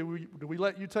sure, do we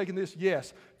let you take in this?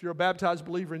 Yes. If you're a baptized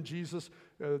believer in Jesus,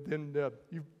 then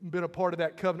you've been a part of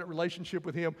that covenant relationship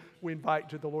with Him, we invite you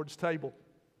to the Lord's table.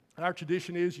 And our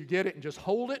tradition is you get it and just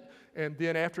hold it, and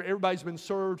then after everybody's been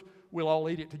served, we'll all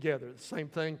eat it together. The same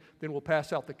thing, then we'll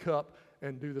pass out the cup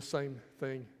and do the same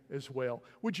thing as well.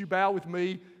 Would you bow with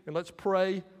me and let's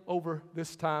pray over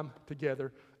this time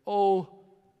together. Oh,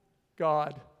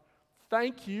 God,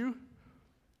 thank you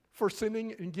for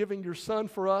sending and giving your Son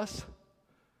for us.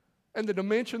 And the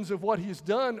dimensions of what He's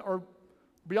done are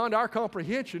beyond our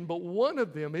comprehension, but one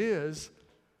of them is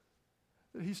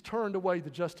that He's turned away the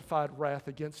justified wrath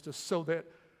against us so that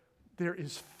there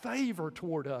is favor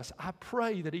toward us. I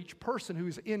pray that each person who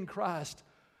is in Christ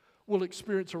will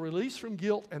experience a release from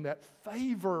guilt and that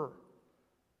favor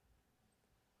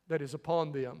that is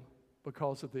upon them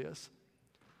because of this.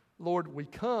 Lord, we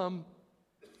come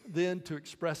then to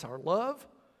express our love,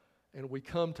 and we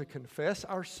come to confess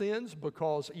our sins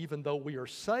because even though we are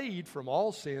saved from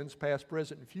all sins, past,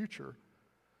 present, and future,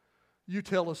 you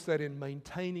tell us that in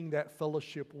maintaining that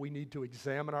fellowship, we need to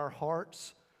examine our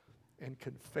hearts and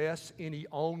confess any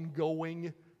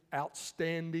ongoing,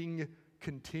 outstanding,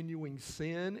 continuing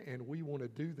sin, and we want to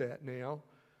do that now.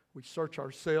 We search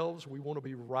ourselves. We want to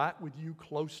be right with you,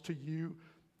 close to you.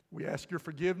 We ask your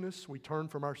forgiveness. We turn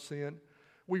from our sin.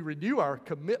 We renew our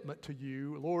commitment to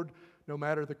you, Lord, no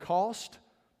matter the cost,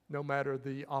 no matter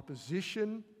the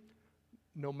opposition,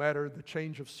 no matter the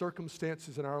change of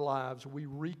circumstances in our lives. We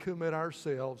recommit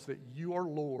ourselves that you are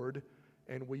Lord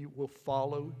and we will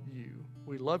follow you.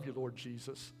 We love you, Lord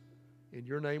Jesus. In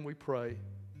your name we pray.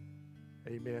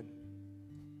 Amen.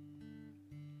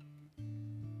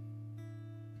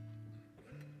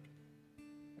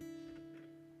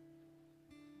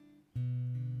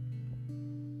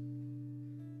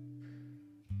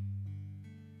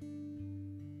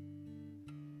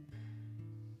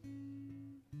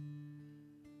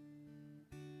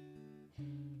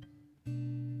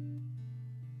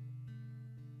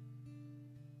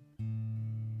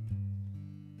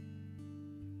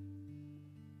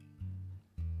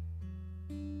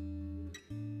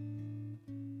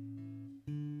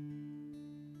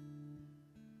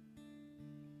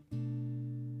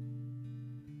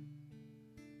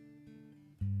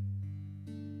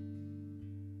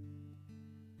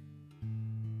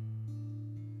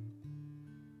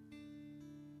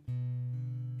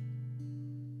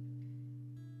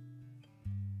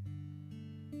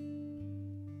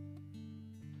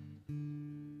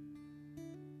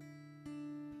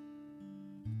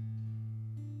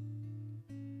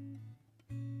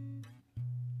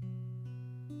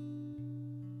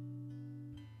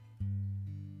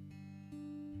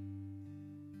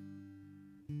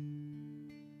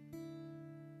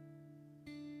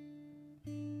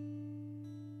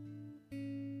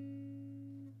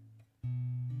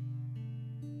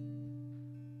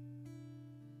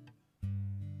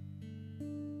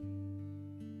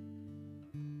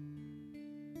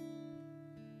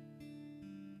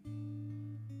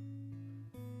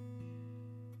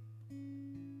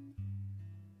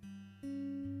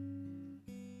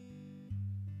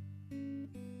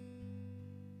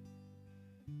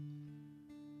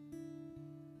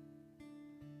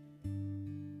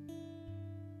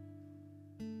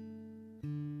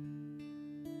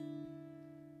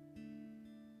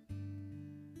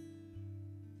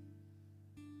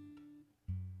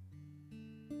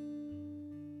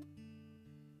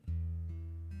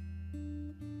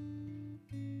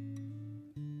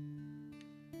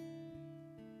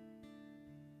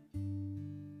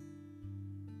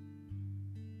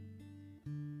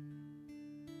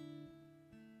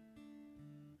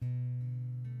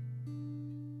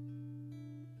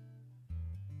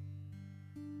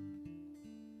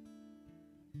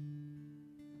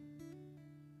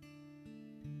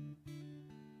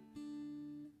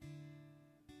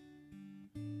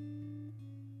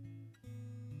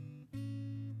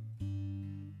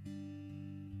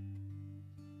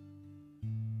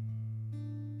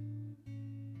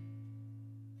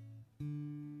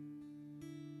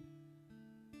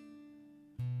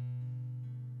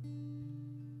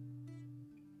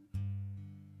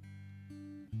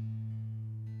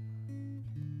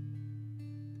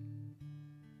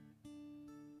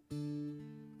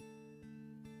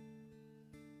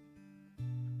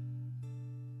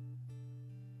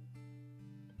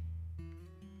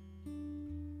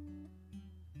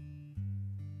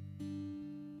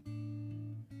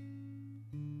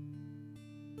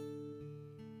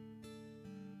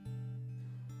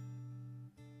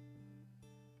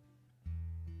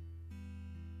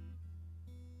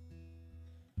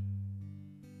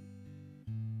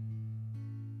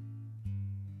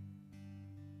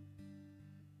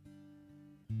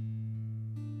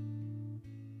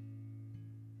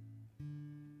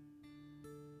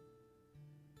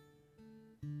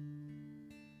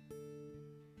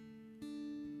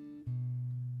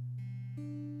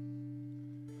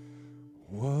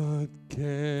 What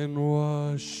can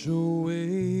wash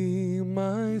away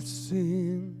my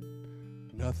sin?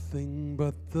 Nothing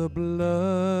but the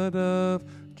blood of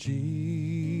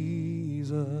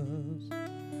Jesus.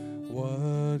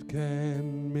 What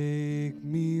can make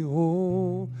me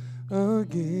whole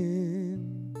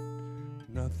again?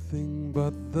 Nothing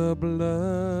but the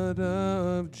blood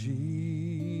of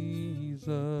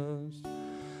Jesus.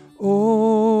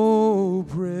 Oh,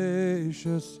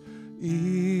 precious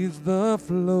is the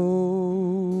flow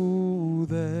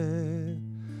that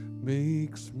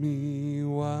makes me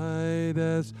white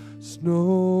as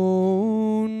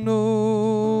snow.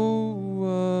 No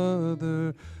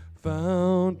other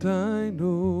fount I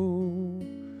know,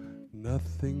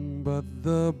 nothing but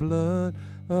the blood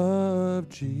of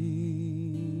Jesus.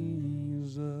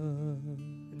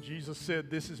 And Jesus said,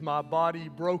 "This is my body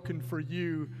broken for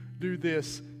you. Do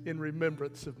this in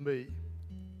remembrance of me."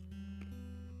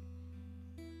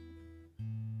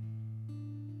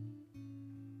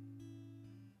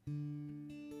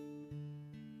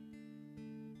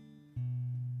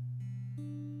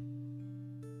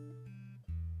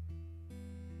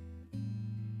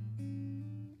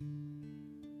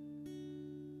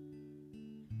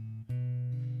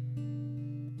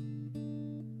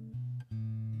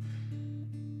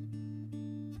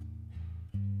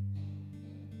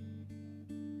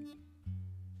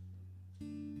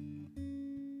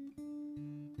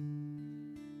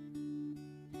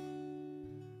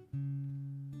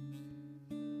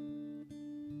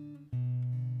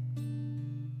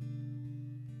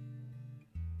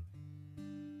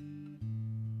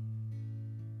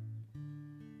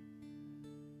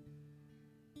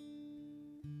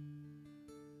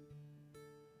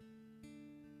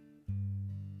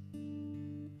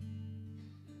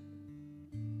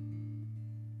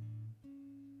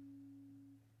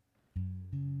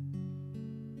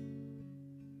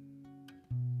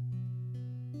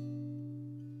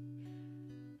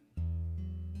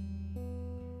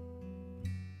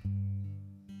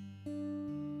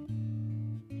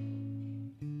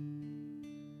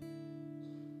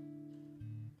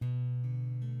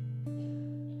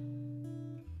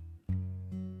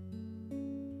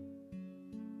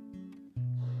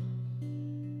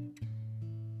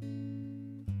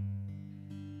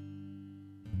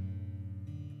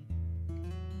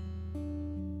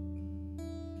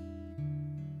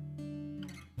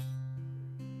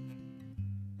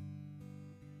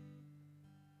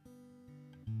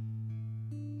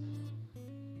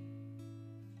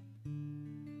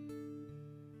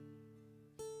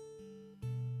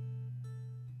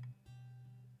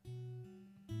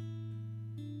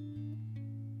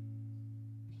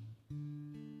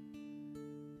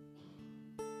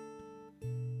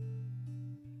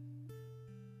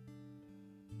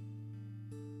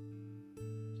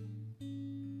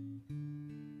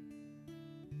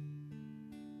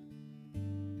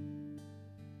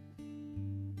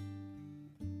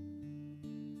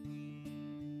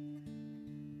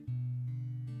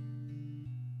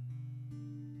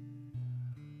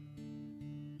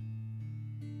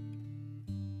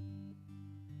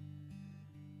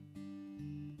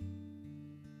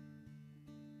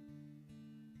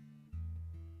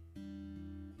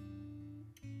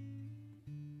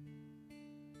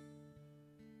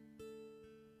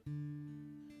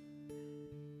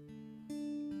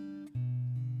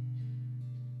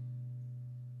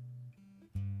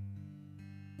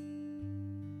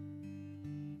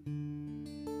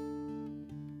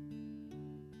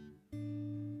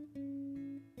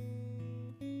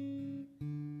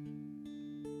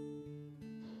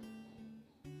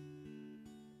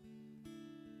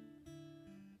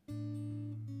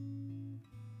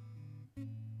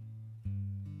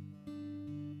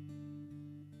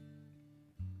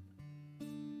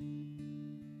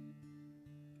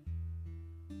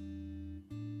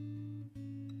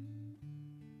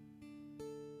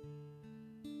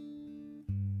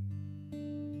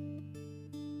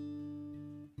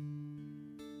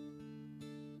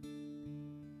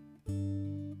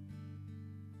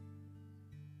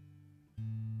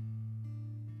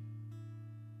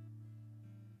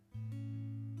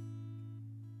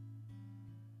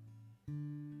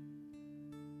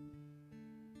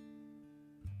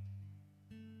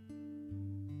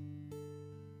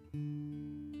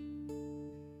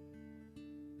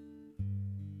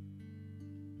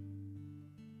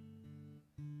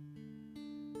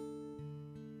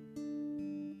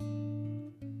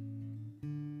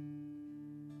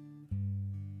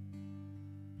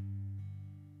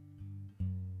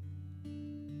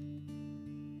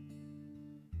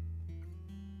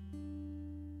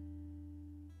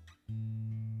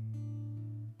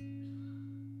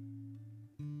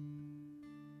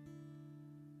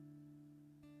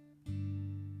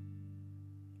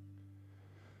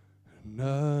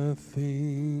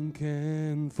 Nothing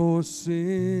can for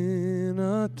sin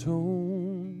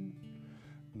atone,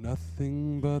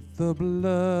 nothing but the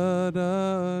blood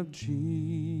of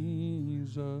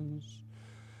Jesus.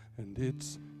 And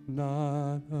it's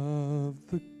not of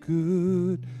the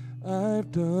good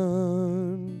I've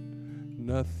done,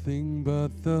 nothing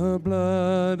but the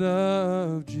blood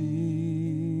of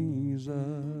Jesus.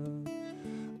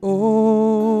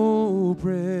 Oh,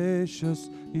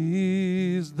 precious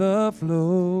is the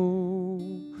flow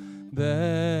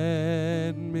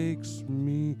that makes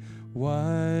me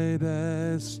white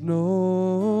as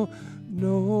snow.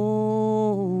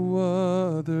 No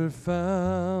other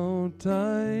fount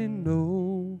I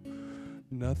know,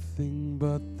 nothing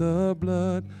but the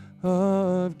blood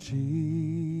of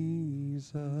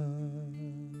Jesus.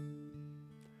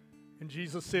 And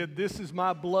Jesus said, "This is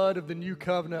my blood of the new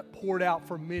covenant poured out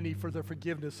for many for the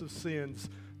forgiveness of sins.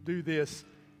 Do this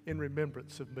in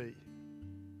remembrance of me."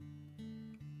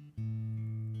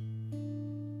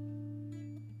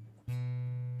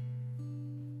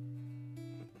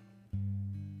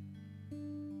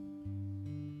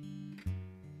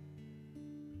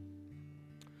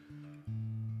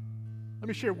 Let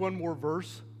me share one more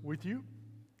verse with you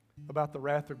about the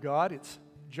wrath of God. It's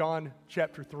John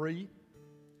chapter 3,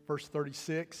 verse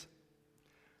 36.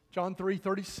 John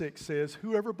 3:36 says,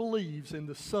 "Whoever believes in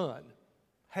the Son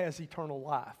has eternal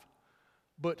life,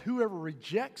 but whoever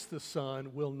rejects the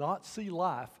Son will not see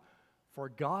life, for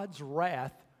God's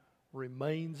wrath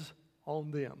remains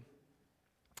on them."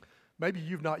 Maybe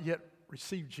you've not yet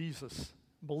received Jesus,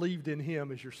 believed in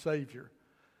Him as your Savior.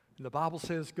 And the Bible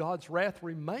says God's wrath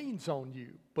remains on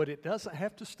you, but it doesn't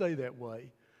have to stay that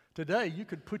way. Today, you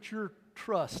could put your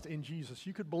trust in Jesus.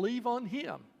 You could believe on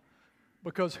Him,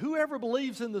 because whoever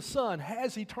believes in the Son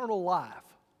has eternal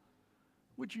life.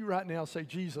 Would you right now say,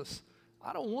 "Jesus,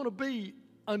 I don't want to be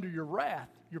under your wrath,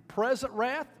 your present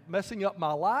wrath messing up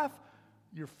my life,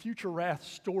 your future wrath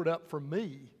stored up for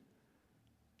me.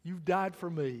 You've died for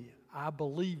me. I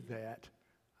believe that.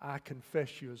 I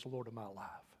confess you as Lord of my life."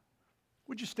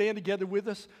 Would you stand together with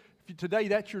us? If today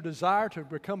that's your desire to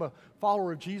become a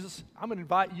follower of Jesus, I'm going to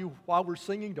invite you while we're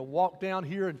singing to walk down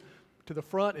here and to the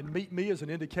front and meet me as an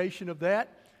indication of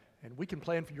that. And we can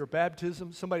plan for your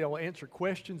baptism. Somebody will answer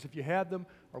questions if you have them,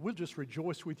 or we'll just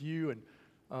rejoice with you and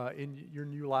in your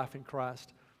new life in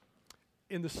Christ.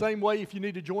 In the same way, if you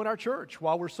need to join our church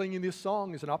while we're singing this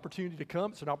song, is an opportunity to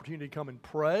come. It's an opportunity to come and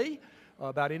pray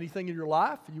about anything in your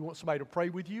life. If you want somebody to pray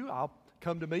with you, I'll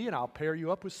come to me and I'll pair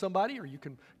you up with somebody, or you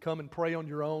can come and pray on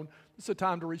your own. It's a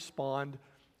time to respond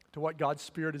to what God's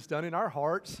Spirit has done in our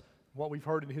hearts, what we've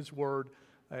heard in His Word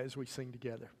as we sing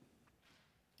together.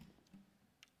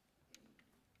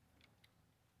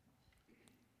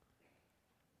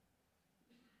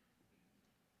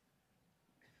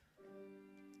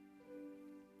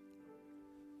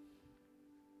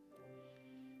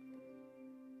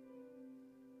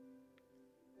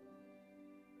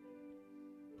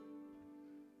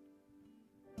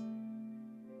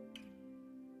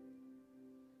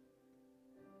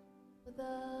 The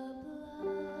blood,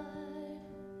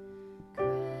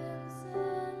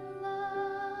 crimson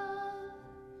love,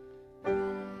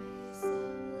 price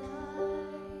of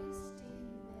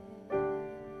lasting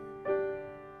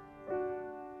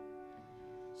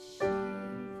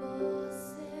shameful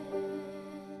sin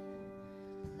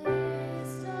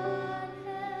placed on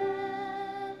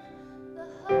Him, the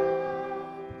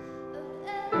hope of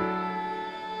every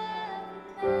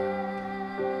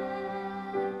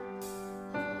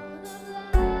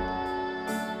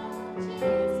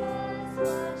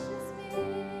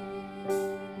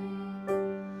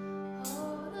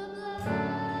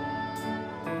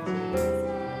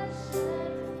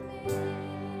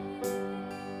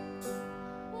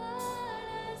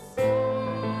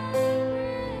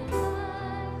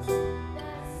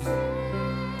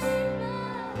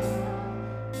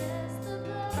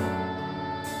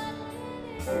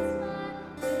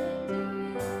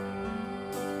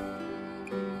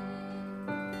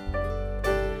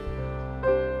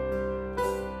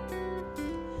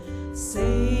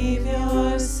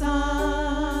Savior,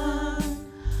 Son,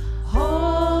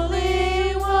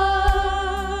 Holy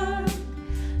One,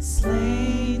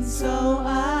 slain so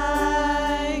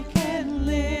I can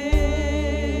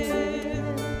live.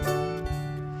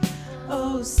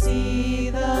 Oh, see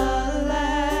the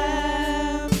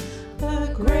Lamb,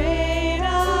 the great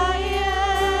I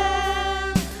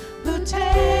am, who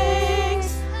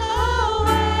takes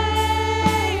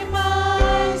away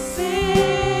my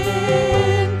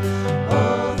sin.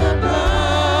 Oh, the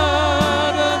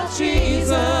blood of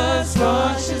Jesus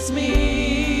washes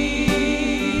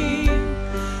me.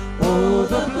 Oh,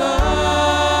 the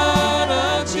blood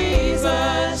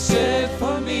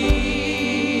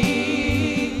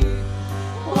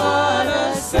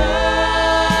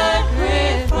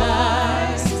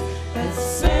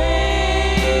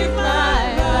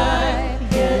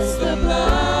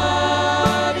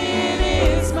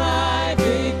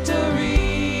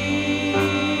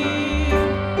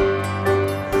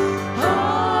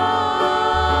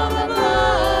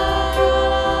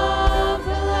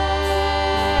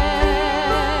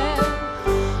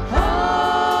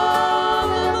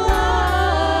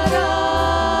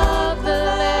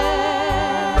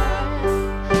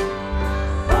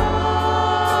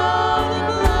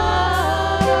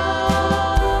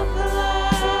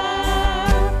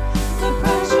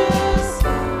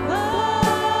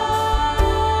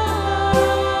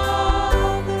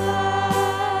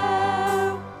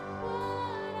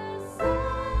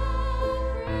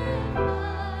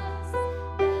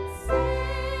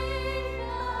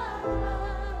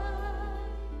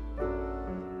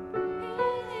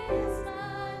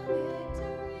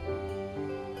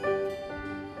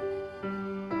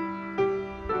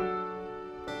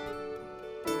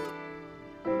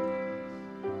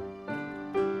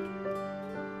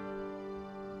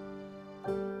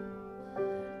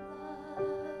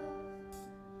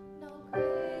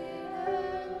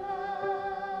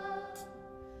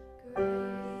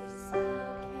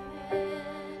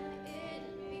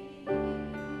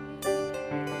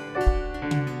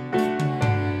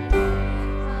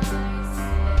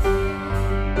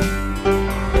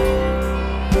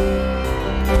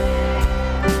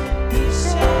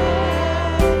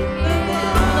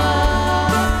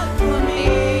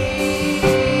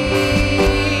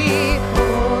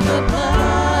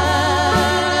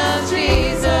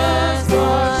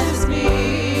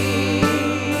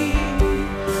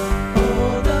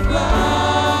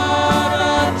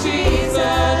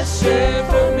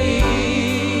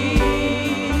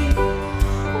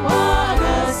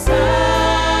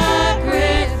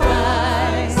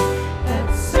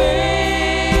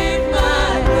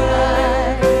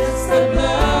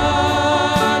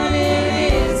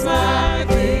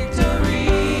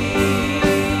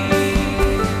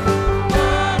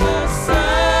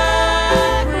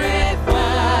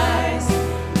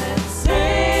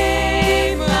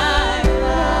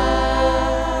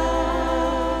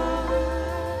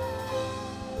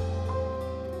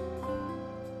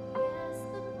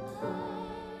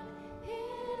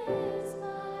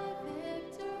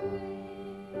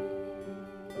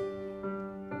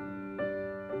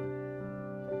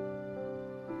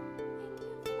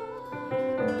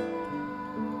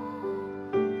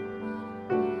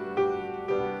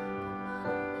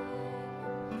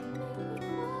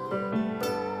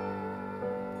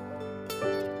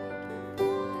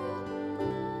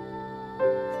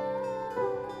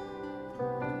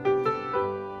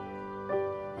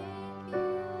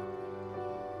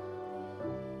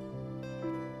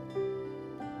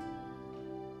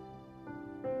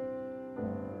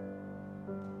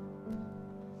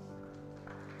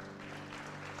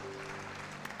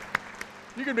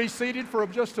You can be seated for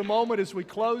just a moment as we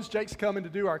close. Jake's coming to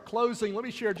do our closing. Let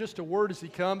me share just a word as he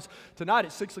comes. Tonight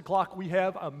at 6 o'clock, we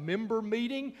have a member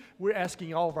meeting. We're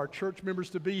asking all of our church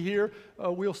members to be here.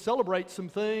 We'll celebrate some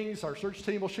things. Our search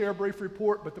team will share a brief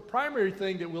report, but the primary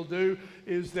thing that we'll do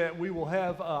is that we will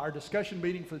have our discussion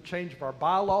meeting for the change of our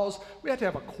bylaws. We have to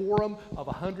have a quorum of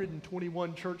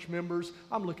 121 church members.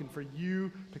 I'm looking for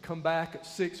you to come back at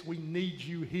 6. We need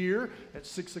you here at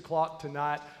 6 o'clock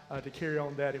tonight to carry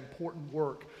on that important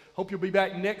work. Hope you'll be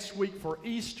back next week for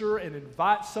Easter and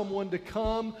invite someone to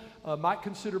come. Might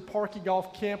consider parking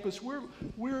off campus. We're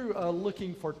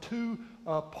looking for 2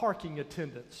 parking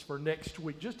attendants for next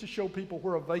week, just to show people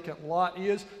where a vacant lot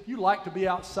is. If you like to be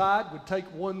outside, would take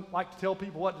one, like to tell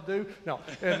people what to do? No.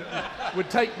 And would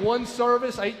take one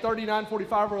service, 8:30,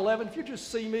 9:45, or 11. If you just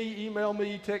see me, email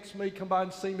me, text me, come by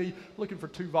and see me. Looking for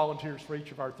 2 volunteers for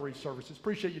each of our 3 services.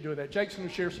 Appreciate you doing that. Jake's going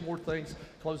to share some more things,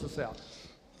 close us out.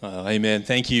 Amen.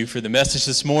 Thank you for the message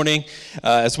this morning.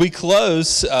 As we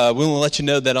close, we want to let you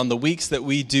know that on the weeks that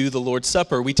we do the Lord's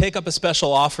Supper, we take up a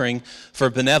special offering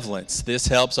for benevolence. This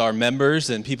helps our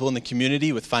members and people in the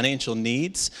community with financial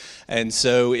needs. And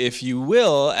so if you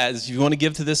will, as you want to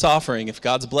give to this offering, if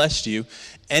God's blessed you,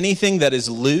 anything that is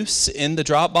loose in the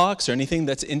drop box or anything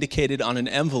that's indicated on an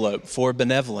envelope for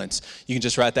benevolence, you can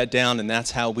just write that down, and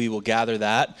that's how we will gather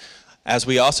that. As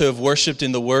we also have worshiped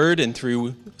in the Word and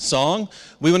through song,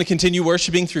 we want to continue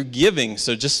worshiping through giving.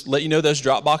 So just let you know those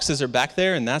drop boxes are back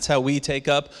there, and that's how we take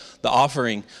up the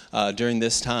offering during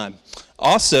this time.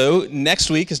 Also,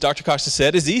 next week, as Dr. Costa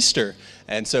said, is Easter.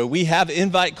 And so we have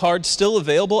invite cards still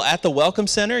available at the Welcome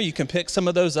Center. You can pick some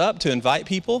of those up to invite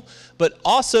people. But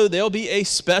also, there'll be a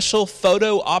special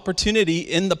photo opportunity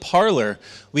in the parlor.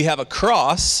 We have a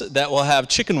cross that will have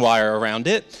chicken wire around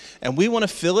it, and we want to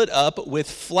fill it up with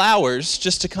flowers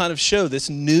just to kind of show this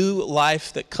new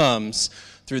life that comes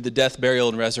through the death, burial,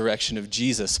 and resurrection of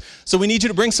Jesus. So we need you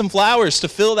to bring some flowers to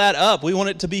fill that up. We want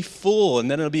it to be full, and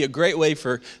then it'll be a great way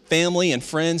for family and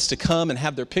friends to come and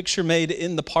have their picture made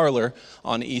in the parlor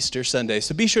on Easter Sunday.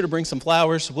 So be sure to bring some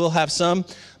flowers. We'll have some,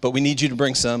 but we need you to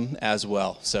bring some as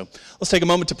well. So let's take a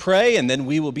moment to pray, and then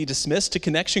we will be dismissed to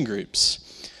connection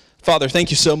groups. Father,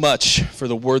 thank you so much for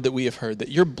the word that we have heard, that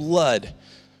your blood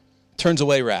turns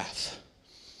away wrath.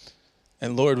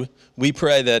 And Lord, we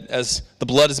pray that as the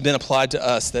blood has been applied to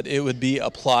us, that it would be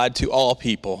applied to all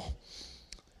people.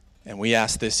 And we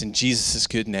ask this in Jesus'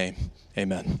 good name.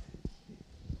 Amen.